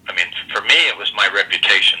 I mean, for me, it was my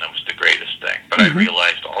reputation that was the greatest thing. But mm-hmm. I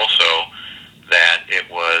realized also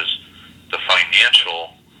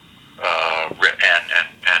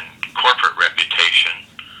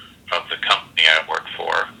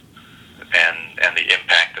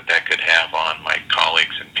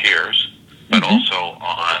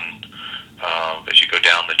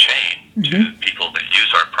chain to people that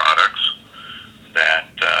use our products that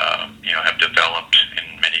have developed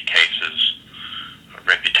in many cases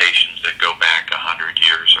reputations that go back 100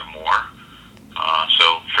 years or more. So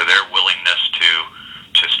for their willingness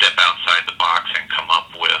to step outside the box and come up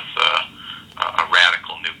with a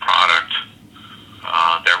radical new product,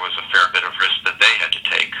 there was a fair bit of risk that they had to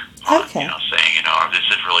take on, saying, this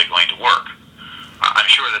is really going to work. I'm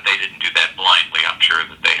sure that they didn't do that blindly. I'm sure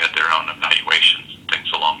that they had their own evaluations and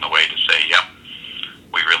things along the way to say, yep,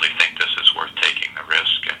 we really think this is worth taking the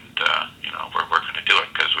risk, and we're going to do it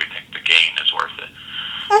because we think the gain is worth it.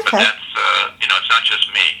 Okay. But that's it's not just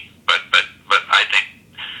me. But I think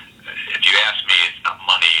if you ask me, it's not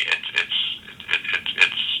money.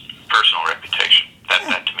 It's personal reputation.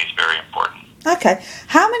 That to me is very important. Okay.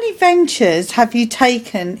 How many ventures have you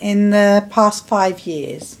taken in the past 5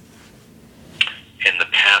 years? In the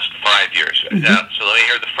past 5 years. So let me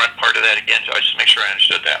hear the front part of that again. So I just make sure I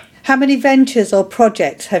understood that. How many ventures or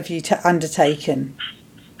projects have you undertaken?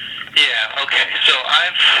 Yeah. Okay. So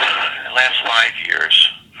last 5 years,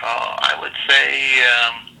 I would say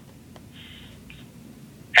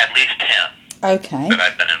at least 10. Okay. That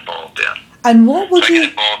I've been involved in. And what would so you? I get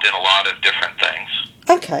involved in a lot of different things.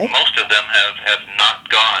 Okay. Most of them have not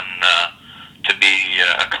gone to be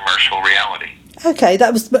a commercial reality. Okay,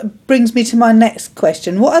 that brings me to my next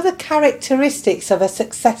question. What are the characteristics of a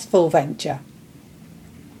successful venture?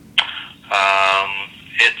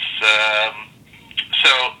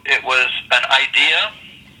 So it was an idea.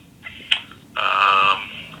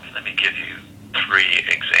 Let me give you 3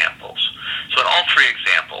 examples. So in all 3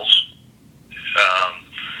 examples,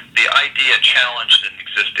 the idea challenged an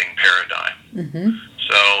existing paradigm.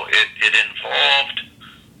 So it involved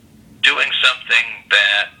doing something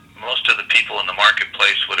that most of the people in the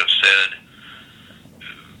marketplace would have said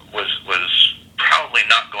was probably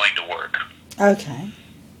not going to work. Okay.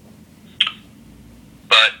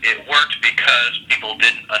 But it worked because people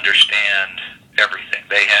didn't understand everything.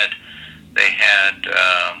 They had.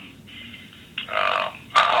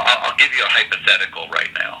 I'll give you a hypothetical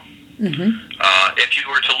right now. If you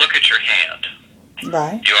were to look at your hand,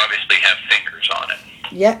 right, you obviously have fingers on it.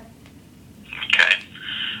 Yep. Okay.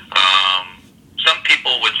 Some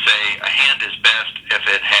people would say a hand is best if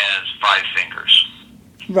it has 5 fingers.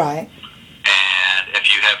 Right. And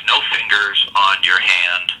if you have no fingers on your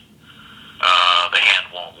hand, the hand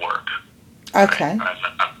won't work. Okay. Right?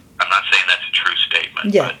 I'm not saying that's a true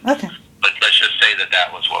statement. Yeah. Okay. But let's just say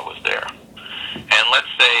that was what was there. And let's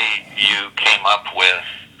say you came up with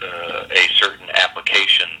a certain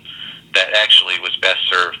application that actually was best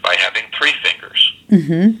served by having 3 fingers.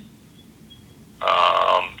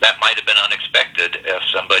 That might have been unexpected if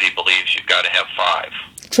somebody believes you've got to have 5.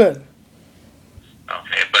 True.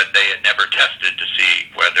 Okay, but they had never tested to see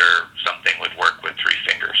whether something would work with 3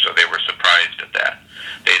 fingers, so they were surprised at that.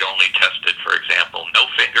 They'd only tested, for example, no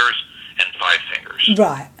fingers and 5 fingers.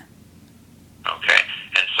 Right. Okay,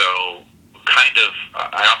 and so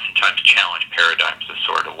I oftentimes challenge paradigms this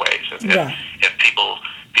sort of ways. If people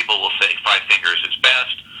will say 5 fingers is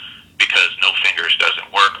best because no fingers doesn't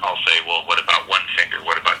work, I'll say, well, what about 1 finger?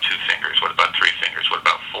 What about 2 fingers? What about 3 fingers? What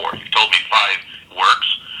about 4? You told me 5 works.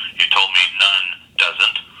 You told me none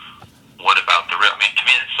doesn't. What about the real? I mean, to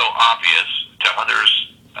me, it's so obvious. To others,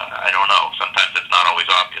 I don't know. Sometimes it's not always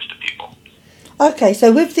obvious to people. Okay,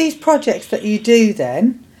 so with these projects that you do,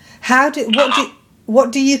 then,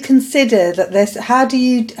 what do you consider that how do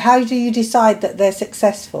you decide that they're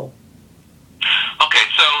successful? Okay,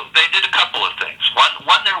 so they did a couple of things.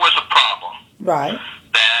 One there was a problem. Right.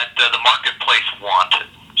 That the marketplace wanted.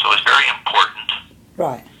 So it's very important.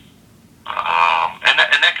 Right. And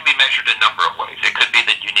that can be measured in a number of ways. It could be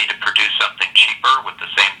that you need to produce something cheaper with the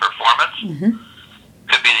same performance.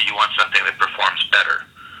 Could be that you want something that performs better.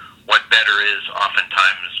 What better is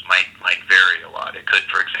oftentimes might vary a lot. It could,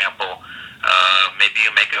 for example, maybe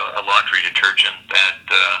you make a laundry detergent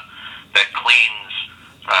that cleans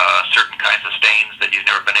certain kinds of stains that you've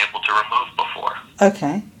never been able to remove before.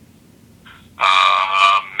 Okay.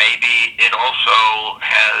 Maybe it also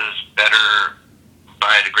has better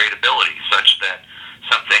biodegradability, such that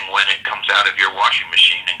something, when it comes out of your washing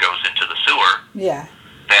machine and goes into the sewer,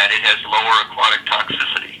 that it has lower aquatic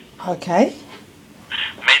toxicity. Okay.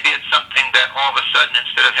 Maybe it's something that all of a sudden,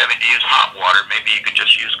 instead of having to use hot water, maybe you could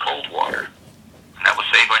just use cold water. And that will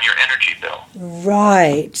save on your energy bill.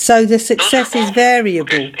 Right. So the success is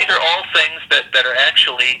variable. These are all things that are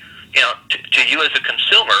actually, to you as a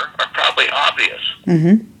consumer, are probably obvious.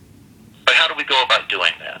 But how do we go about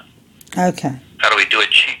doing that? Okay. How do we do it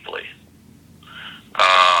cheaply?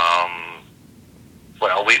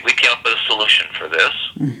 Well, we came up with a solution for this.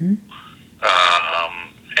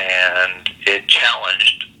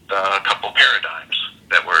 a couple paradigms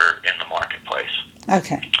that were in the marketplace.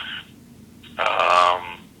 Okay.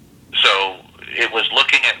 So it was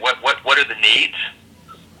looking at what are the needs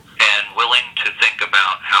and willing to think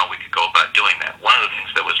about how we could go about doing that. One of the things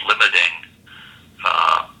that was limiting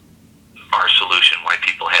our solution, why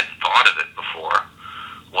people hadn't thought of it before,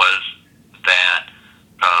 was that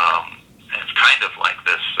it's kind of like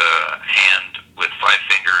this hand with 5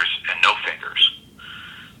 fingers and no fingers.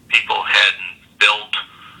 People hadn't built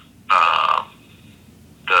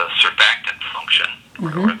the surfactant function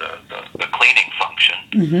or the cleaning function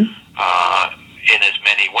in as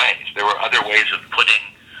many ways. There were other ways of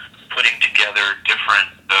putting together different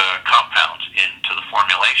compounds into the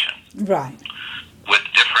formulation, right, with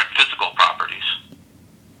different physical properties.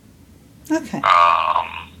 Okay.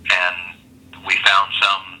 And we found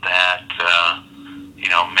some that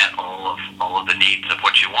met all of the needs of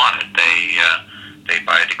what you wanted. They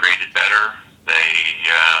biodegraded better.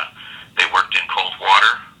 They worked in cold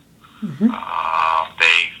water.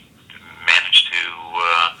 They managed to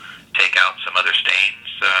take out some other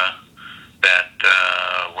stains that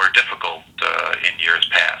were difficult in years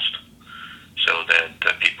past, so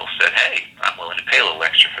that people said, "Hey, I'm willing to pay a little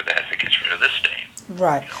extra for that if it gets rid of this stain."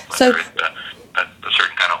 Right. Whether it's a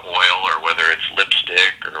certain kind of oil, or whether it's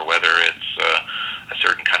lipstick, or whether it's a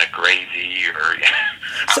certain kind of gravy, or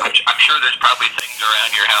I'm sure there's probably things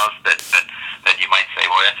around your house that you might say,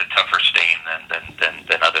 "Well, that's a tougher stain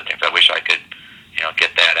than other things. I wish I could,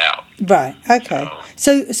 get that out." Right. Okay.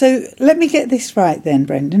 So let me get this right then,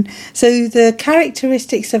 Brendan. So the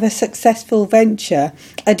characteristics of a successful venture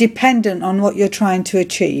are dependent on what you're trying to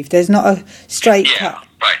achieve. There's not a straight cut.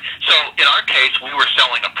 Right. So in our case, we were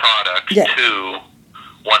selling a product to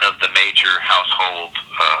one of the major household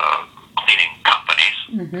cleaning companies.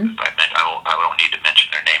 I don't need to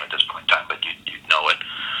mention their name at this point in time, but you know it.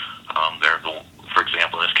 For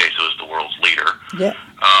example, in this case, it was the world's leader. Yeah.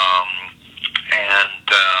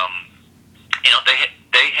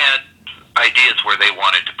 They had ideas where they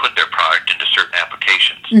wanted to put their product into certain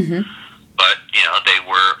applications. But, they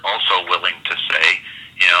were also willing to say,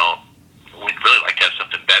 we'd really like to have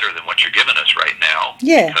something better than what you're giving us right now.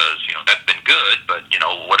 Yeah. Because, that's been good, but,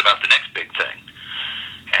 what about the next big thing?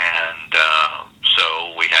 And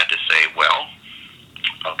so we had to say, well,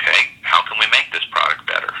 okay, how can we make this product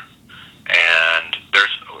better? And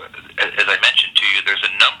there's, as I mentioned to you, there's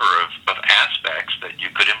a number of aspects that you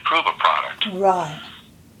could improve a product. Right.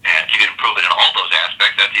 And if you can improve it in all those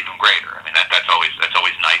aspects, that's even greater. I mean, that's always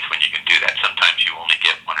nice when you can do that. Sometimes you only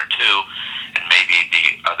get one or two, and maybe the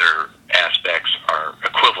other aspects are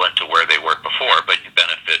equivalent to where they were before, but you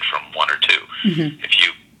benefit from one or two.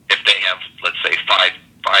 If they have, let's say, five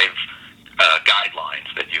guidelines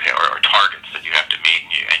that you have, or targets that you have to meet,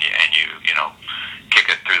 and you kick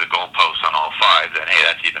it through the goalposts on all 5, then hey,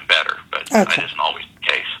 that's even better. But that isn't always the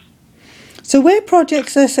case. So where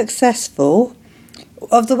projects are successful,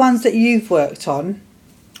 of the ones that you've worked on,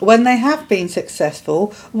 when they have been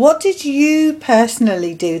successful, what did you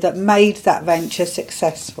personally do that made that venture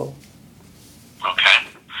successful? Okay.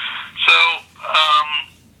 So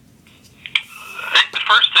I think the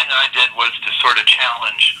first thing I did was to sort of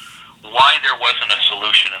challenge why there wasn't a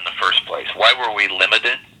solution in the first place. Why were we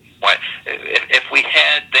limited? Why, if we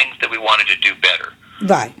had things that we wanted to do better,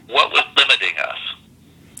 right? What was limiting us?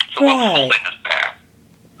 So what was holding us back?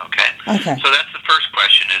 Okay. So that's the first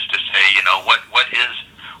question: is to say,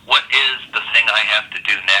 what is the thing I have to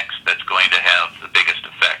do next that's going to have the biggest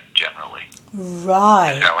effect generally?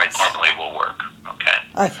 Right. That's how I normally will work. Okay.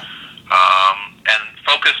 Okay. And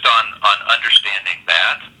focused on understanding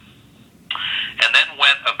that, and then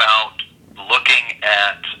went about looking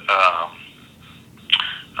at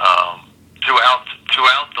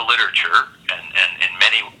throughout the literature and in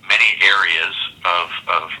many areas of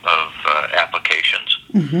applications.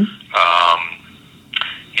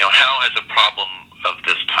 How has a problem of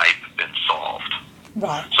this type been solved?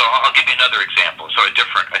 Right. So I'll give you another example. So a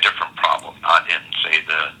different problem, not in, say,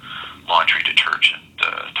 the laundry detergent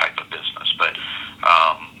type of business, but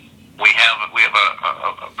we have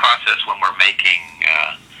a process when we're making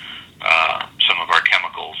some of our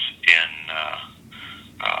chemicals in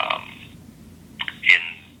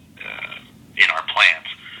our plants,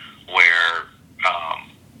 where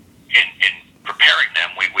in preparing them,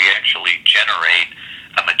 we actually generate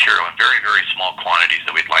a material in very, very small quantities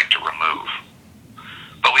that we'd like to remove.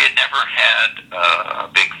 But we had never had a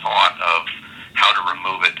big thought of how to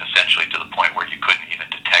remove it, essentially to the point where you couldn't even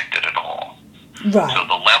detect it at all. Right. So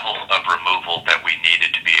the level of removal that we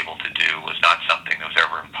needed to be able to do was not something that was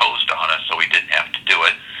ever imposed on us, so we didn't have to do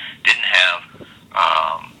it. Didn't have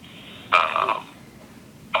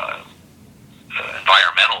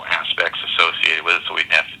environmental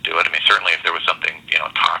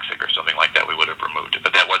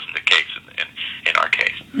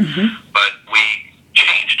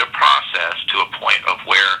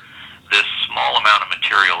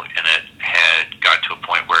material in it had got to a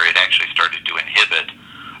point where it actually started to inhibit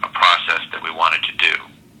a process that we wanted to do.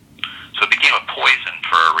 So it became a poison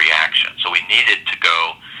for a reaction. So we needed to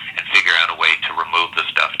go and figure out a way to remove the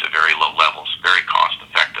stuff to very low levels, very cost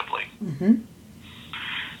effectively. Mm-hmm.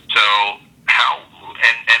 So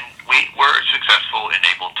and we were successful and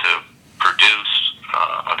able to produce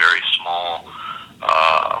a very small,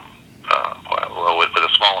 with a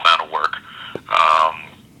small amount of work,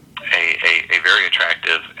 a very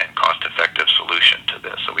attractive and cost-effective solution to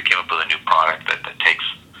this. So we came up with a new product that takes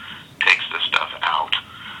this stuff out.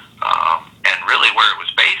 And really where it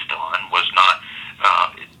was based on was not,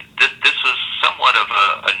 this was somewhat of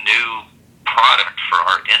a new product for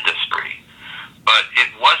our industry, but it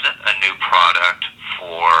wasn't a new product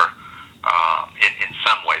for, in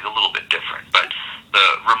some ways, a little bit different. But the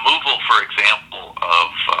removal, for example, of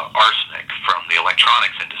arsenic from the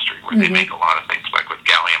electronics industry, where they make a lot of things like with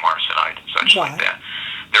gallium arsenide and such like that,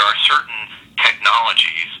 there are certain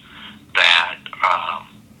technologies that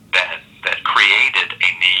created a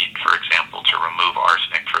need, for example, to remove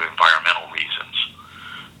arsenic for environmental reasons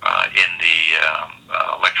in the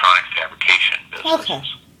electronics fabrication businesses. Okay.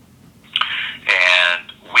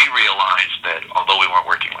 And we realized that although we weren't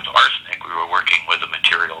working with arsenic, we were working with a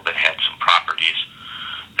material that had some properties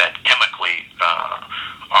that chemically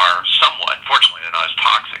are somewhat, fortunately they're not as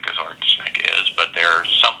toxic as arsenic is, but they're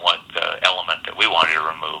somewhat, the element that we wanted to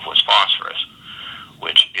remove was phosphorus,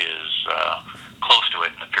 which is close to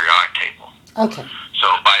it in the periodic table. Okay. So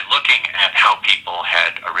by looking at how people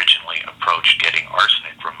had originally approached getting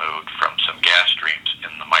arsenic removed from some gas streams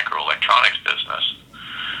in the microelectronics business,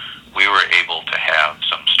 we were able to have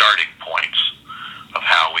some starting points of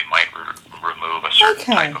how we might remove a certain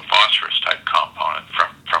type of phosphorus type component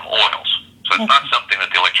from oils. So it's not something that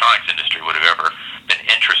the electronics industry would have ever been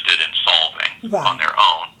interested in solving on their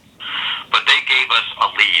own. But they gave us a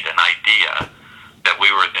lead, an idea that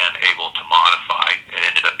we were then able to modify. It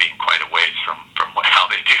ended up being quite a ways from how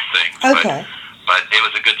they do things. Okay. But it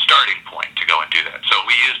was a good starting point to go and do that. So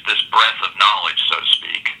we used this breadth of knowledge, so to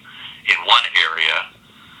speak, in one area,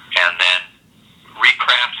 and then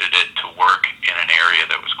recrafted it to work in an area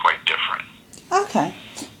that was quite different. Okay.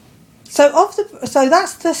 So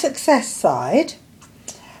that's the success side.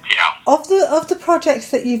 Yeah. Of the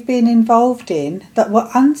projects that you've been involved in that were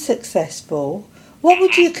unsuccessful, what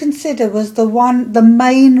would you consider was the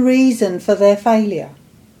main reason for their failure?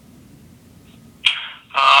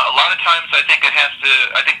 A lot of times, I think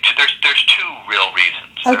there's two real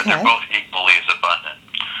reasons. Okay. They're both equally as abundant.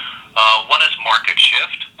 One is market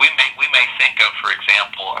shift. We may think of, for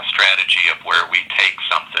example, a strategy of where we take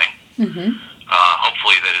something,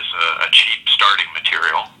 hopefully that is a cheap starting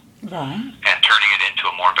material, and turning it into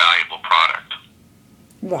a more valuable product.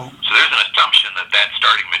 Right. So there's an assumption that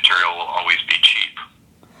starting material will always be cheap.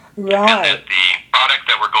 Right. And that the product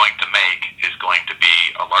that we're going to make is going to be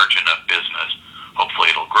a large enough business.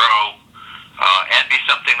 Hopefully it'll grow and be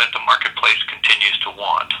something that the marketplace continues to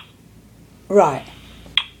want. Right.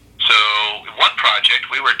 So one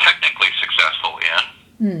project we were technically successful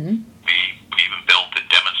in. We even built and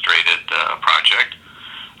demonstrated a project.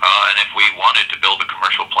 And if we wanted to build a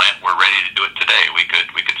commercial plant, we're ready to do it today. We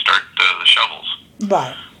could start the shovels.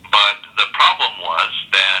 Right. But the problem was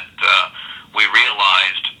that we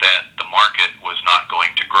realized that the market was not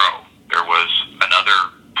going to grow. There was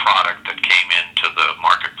another product that came into the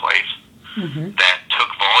marketplace that took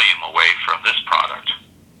volume away from this product.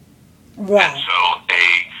 Right. And so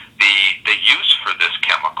the use for this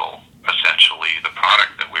chemical, essentially, the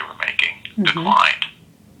product that we were making, declined.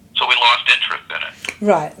 So we lost interest in it.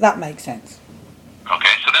 Right, that makes sense.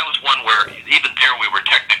 Okay, so that was one where even there we were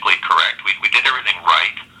technically correct. We did everything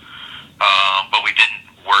right, but we didn't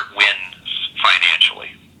win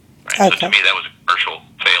financially. Right? Okay. So to me, that was a commercial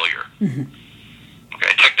failure.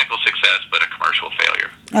 Okay, technical success, but a commercial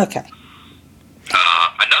failure. Okay.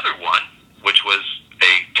 Another one, which was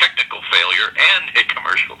a technical failure and a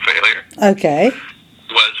commercial failure, Okay.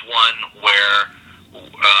 was one where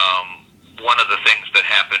one of the things that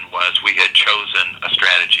happened was we had chosen a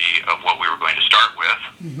strategy of what we were going to start with,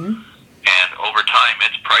 and over time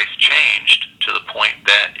its price changed to the point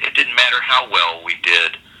that it didn't matter how well we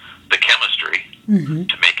did the chemistry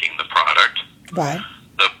to making the product. Right.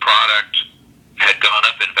 The product had gone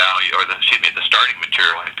up in value, or the starting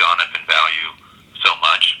material had gone up in value so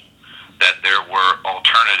much that there were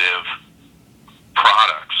alternative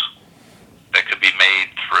products that could be made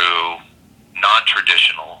through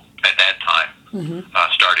non-traditional, at that time,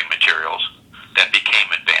 starting materials that became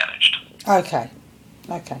advantaged. Okay.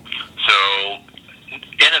 Okay. So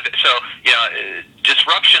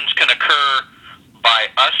disruptions can occur by by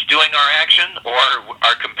us doing our action, or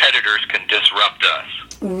our competitors can disrupt us.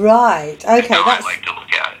 Right. Okay. That's how That's I like to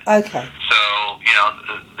look at it. okay. So,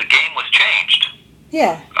 the game was changed.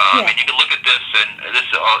 Yeah. Yeah. And you can look at this, and this,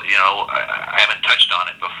 I haven't touched on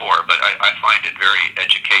it before, but I find it very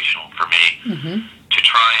educational for me to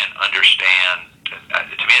try and understand.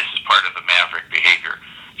 To me, this is part of the maverick behavior.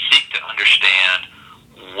 Seek to understand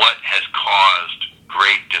what has caused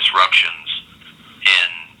great disruptions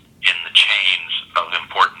in the chains of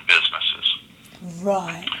important businesses.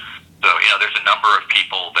 Right. So, there's a number of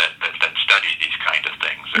people that study these kind of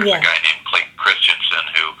things. There's a guy named Clayton Christensen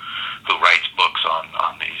who writes books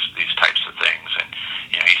on these types of things, and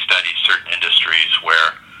he studies certain industries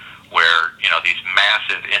where these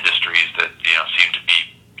massive industries that seem to be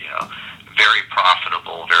very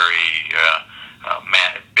profitable, very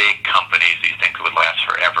big companies that you think would last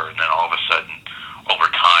forever, and then all of a sudden, over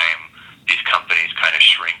time, these companies kind of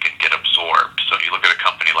shrink and get absorbed. So you look at a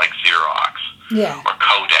company like Xerox or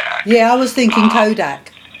Kodak. Yeah, I was thinking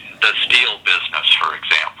Kodak. The steel business, for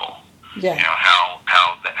example. Yeah.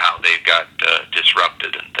 How they've got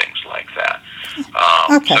disrupted and things like that.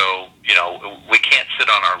 Okay. So, we can't sit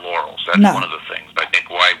on our laurels. That's one of the things. I think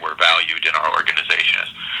why we're valued in our organization is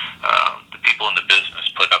the people in the business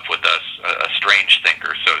put up with us, a strange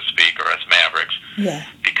thinker, so to speak, or us mavericks,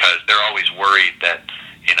 because they're always worried that,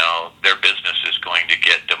 their business is going to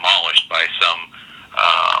get demolished by some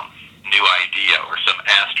new idea or some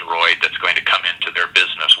asteroid that's going to come into their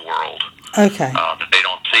business world. Okay. That they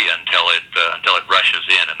don't see until it rushes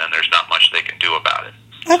in, and then there's not much they can do about it.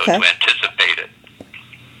 Okay. So to anticipate it.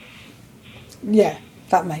 Yeah,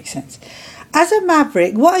 that makes sense. As a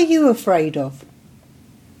maverick, what are you afraid of?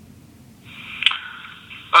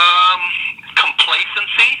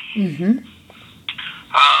 Complacency.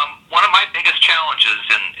 One of my biggest challenges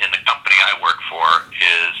in the company I work for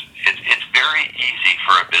is it's very easy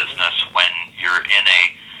for a business when you're in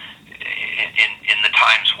the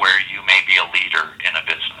times where you may be a leader in a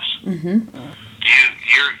business.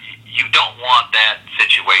 You don't want that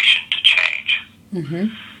situation to change.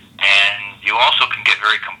 And you also can get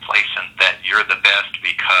very complacent that you're the best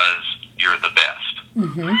because you're the best.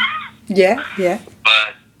 Yeah.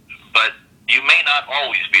 But you may not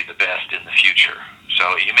always be the best in the future.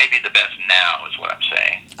 So you may be the best now, is what I'm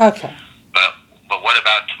saying. Okay. But what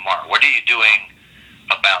about tomorrow? What are you doing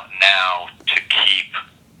about now to keep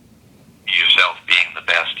yourself being the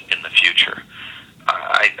best in the future?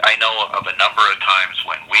 I know of a number of times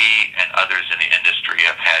when we and others in the industry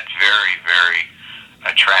have had very, very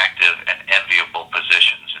attractive and enviable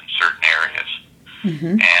positions in certain areas.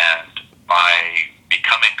 And by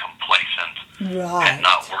becoming complacent and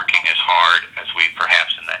not working as hard as we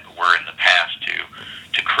perhaps were in the past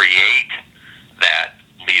to create that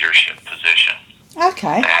leadership position,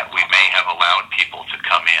 that we may have allowed people to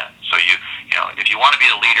come in. So if you want to be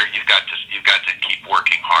a leader, you've got to keep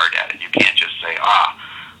working hard at it. You can't just say,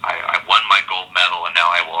 I won my gold medal and now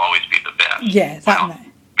I will always be the best. Yeah,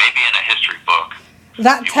 maybe in a history book, you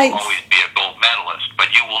will always be a gold medalist,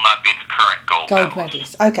 but you will not be the current gold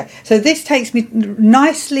medalist. Okay, so this takes me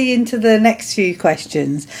nicely into the next few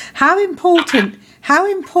questions. How important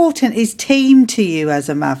is team to you as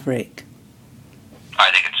a maverick? I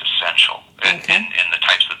think it's essential in the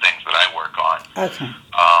types of things that I work on. Okay.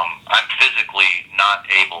 I'm physically not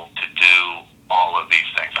able to do all of these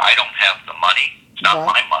things. I don't have the money. It's not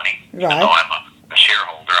my money. Even though I'm a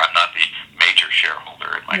shareholder, I'm not the major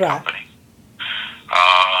shareholder in my company.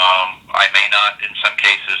 I may not, in some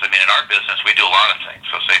cases, in our business, we do a lot of things.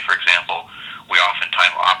 So say, for example, we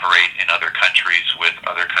oftentimes operate in other countries with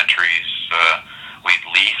other countries. We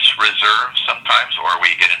lease reserves sometimes, or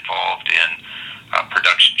we get involved in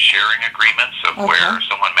production sharing agreements of where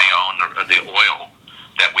someone may own the oil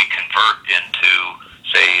that we convert into,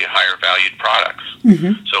 say, higher valued products.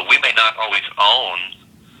 So we may not always own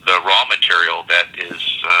the raw material that is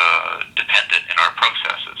dependent in our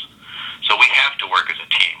processes. So we have to work as a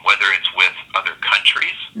team, whether it's with other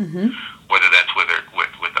countries, whether that's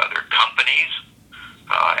with other companies,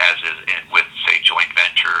 as is with, say, joint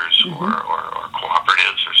ventures or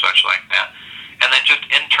cooperatives or such like that. And then just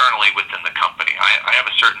internally within the company, I have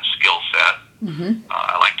a certain skill set.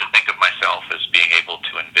 I like to think of myself as being able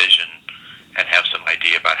to envision and have some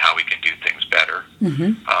idea about how we can do things better.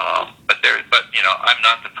 But I'm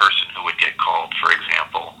not the person who would get called, for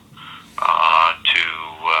example, to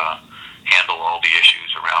handle all the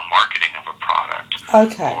issues around marketing of a product, or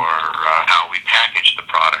how we package the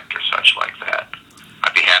product or such like that.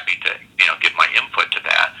 I'd be happy to give my input to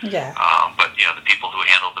that. But the people who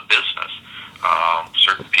handle the business,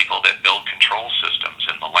 certain people that build control systems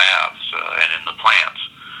in the labs and in the plants.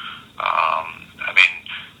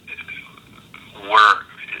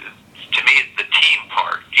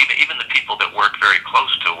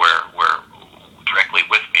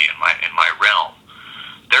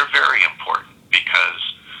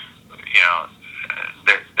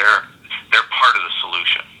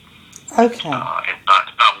 Okay. It's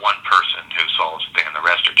not one person who solves the thing, and the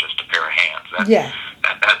rest are just a pair of hands.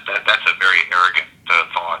 That's a very arrogant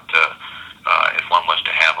thought. If one was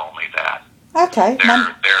to have only that. Okay.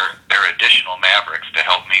 They're additional mavericks to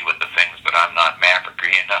help me with the things that I'm not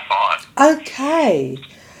mavericky enough on. Okay.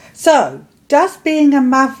 So, does being a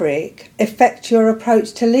maverick affect your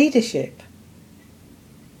approach to leadership?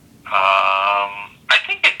 I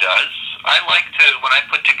think it does. I like to, when I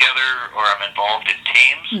put together or I'm involved in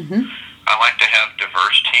teams, I like to have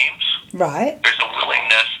diverse teams. Right. There's a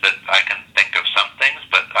willingness that I can think of some things,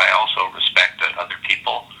 but I also respect that other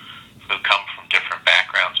people who come from different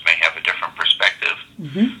backgrounds may have a different perspective.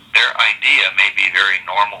 Their idea may be very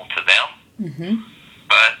normal to them,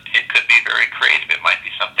 but it could be very creative. It might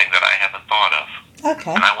be something that I haven't thought of.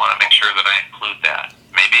 Okay. And I want to make sure that I include that.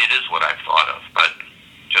 Maybe it is what I've thought of, but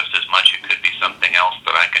just as much it could be something else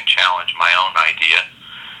that I can challenge my own idea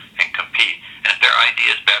and compete. And if their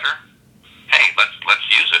idea is better, hey, let's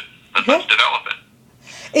use it. Let's develop it.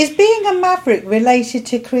 Is being a maverick related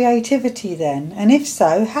to creativity then? And if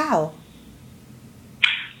so, how?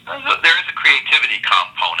 There is a creativity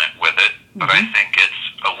component with it, but I think it's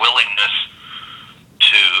a willingness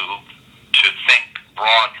to think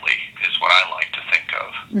broadly is what I like to think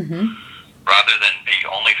of. Rather than be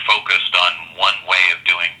only focused on one way of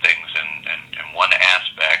doing things and one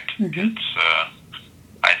aspect, it's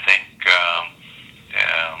I think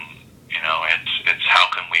it's how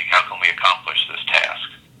can we accomplish this task?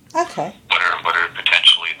 Okay. What are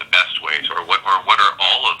potentially the best ways, or what are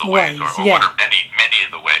all of the ways, or what are many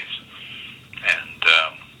of the ways? And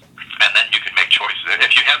then you can make choices.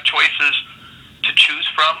 If you have choices to choose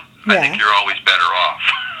from, I think you're always better off.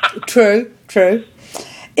 True.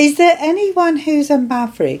 Is there anyone who's a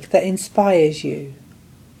maverick that inspires you?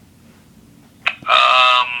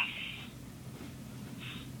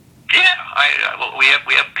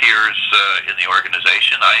 We have peers in the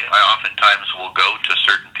organization. I oftentimes will go to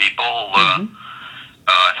certain people. If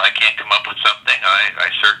I can't come up with something, I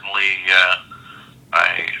certainly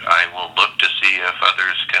I will look to see if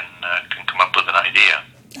others can come up with an idea.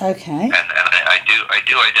 Okay. And I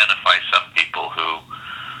do identify some people who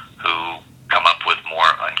come up with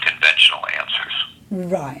more unconventional answers.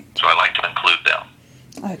 Right. So I like to include them.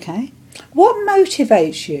 Okay. What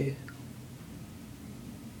motivates you?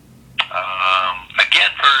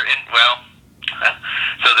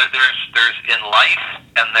 So there's in life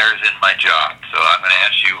and there's in my job. So I'm going to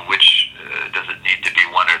ask you which does it need to be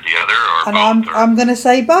one or the other, or and both? I'm going to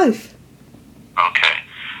say both. Okay.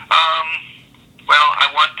 Well, I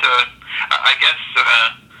want to. I guess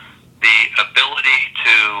the ability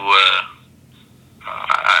to.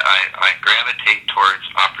 I gravitate towards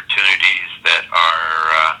opportunities that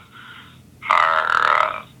are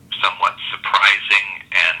somewhat surprising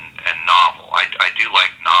and novel. I do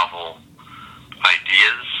like novel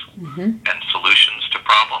ideas and solutions to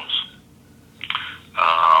problems.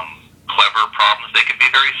 Clever problems. They can be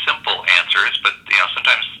very simple answers, but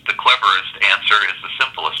sometimes the cleverest answer is the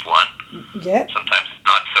simplest one. Yeah. Sometimes it's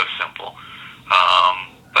not so simple.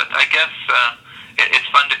 But I guess it's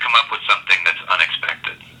fun to come up with something that's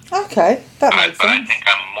unexpected. Okay, that makes But sense. I think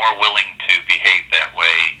I'm more willing to behave that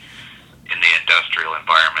way in the industrial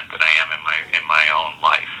environment than I am in my own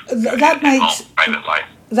life. That makes private life.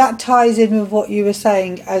 That ties in with what you were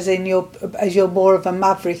saying, as you're more of a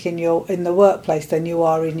maverick in the workplace than you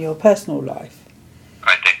are in your personal life.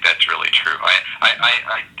 I think that's really true.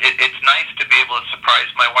 It's nice to be able to surprise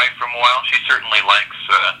my wife from a while. She certainly likes.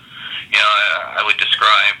 I would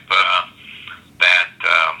describe that.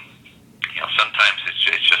 Sometimes it's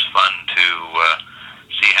just fun to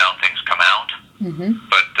see how things come out.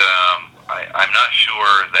 But I'm not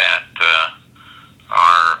sure that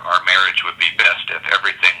our marriage would be best if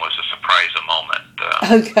everything was a surprise a moment.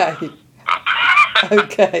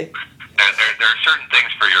 Okay. There are certain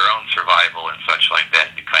things for your own survival and such like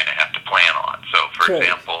that you kind of have to plan on. So, for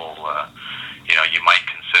example, you might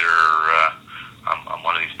consider. I'm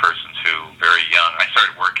one of these persons who, very young, I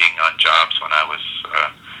started working on jobs when I was,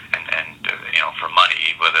 for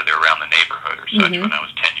money, whether they're around the neighborhood or such, when I was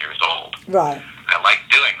 10 years old. Right. I liked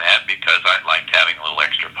doing that because I liked having a little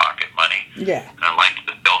extra pocket money. Yeah. And I liked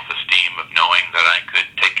the self-esteem of knowing that I could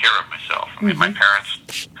take care of myself. I mean, my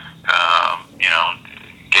parents,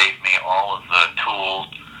 gave me all of the tools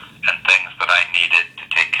and things that I needed to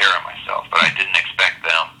take care of myself, but I didn't expect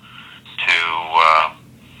them to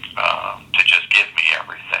just give me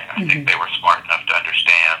everything. I think they were smart enough to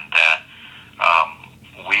understand that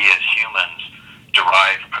we as humans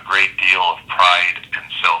derive a great deal of pride and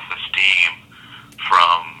self-esteem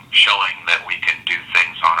from showing that we can do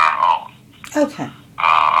things on our own. Okay.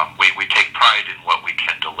 We take pride in what we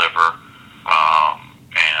can deliver,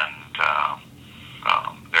 and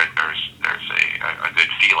there's a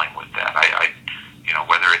good feeling with that.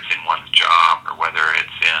 Whether it's in one's job or whether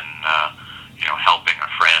it's in helping a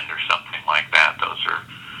friend or something like that, those are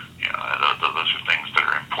things that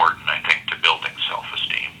are important, I think, to building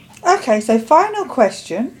self-esteem. Okay, so final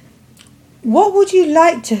question. What would you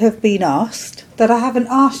like to have been asked that I haven't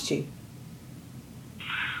asked you?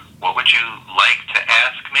 What would you like to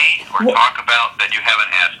ask me or talk about that you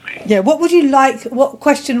haven't asked me? Yeah, what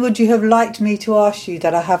question would you have liked me to ask you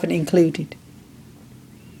that I haven't included?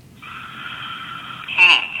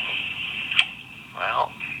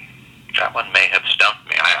 Well, that one may have stumped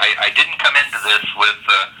me. I didn't come into this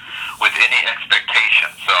with any expectation,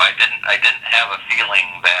 so I didn't have a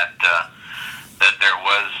feeling that there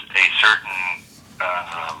was a certain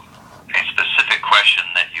a specific question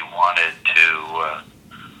that you wanted to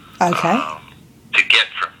get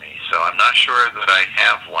from me. So I'm not sure that I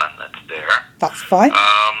have one that's there. That's fine.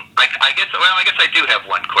 I guess I do have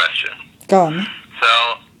one question. Go on. So,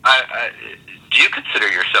 do you consider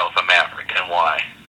yourself a maverick, and why?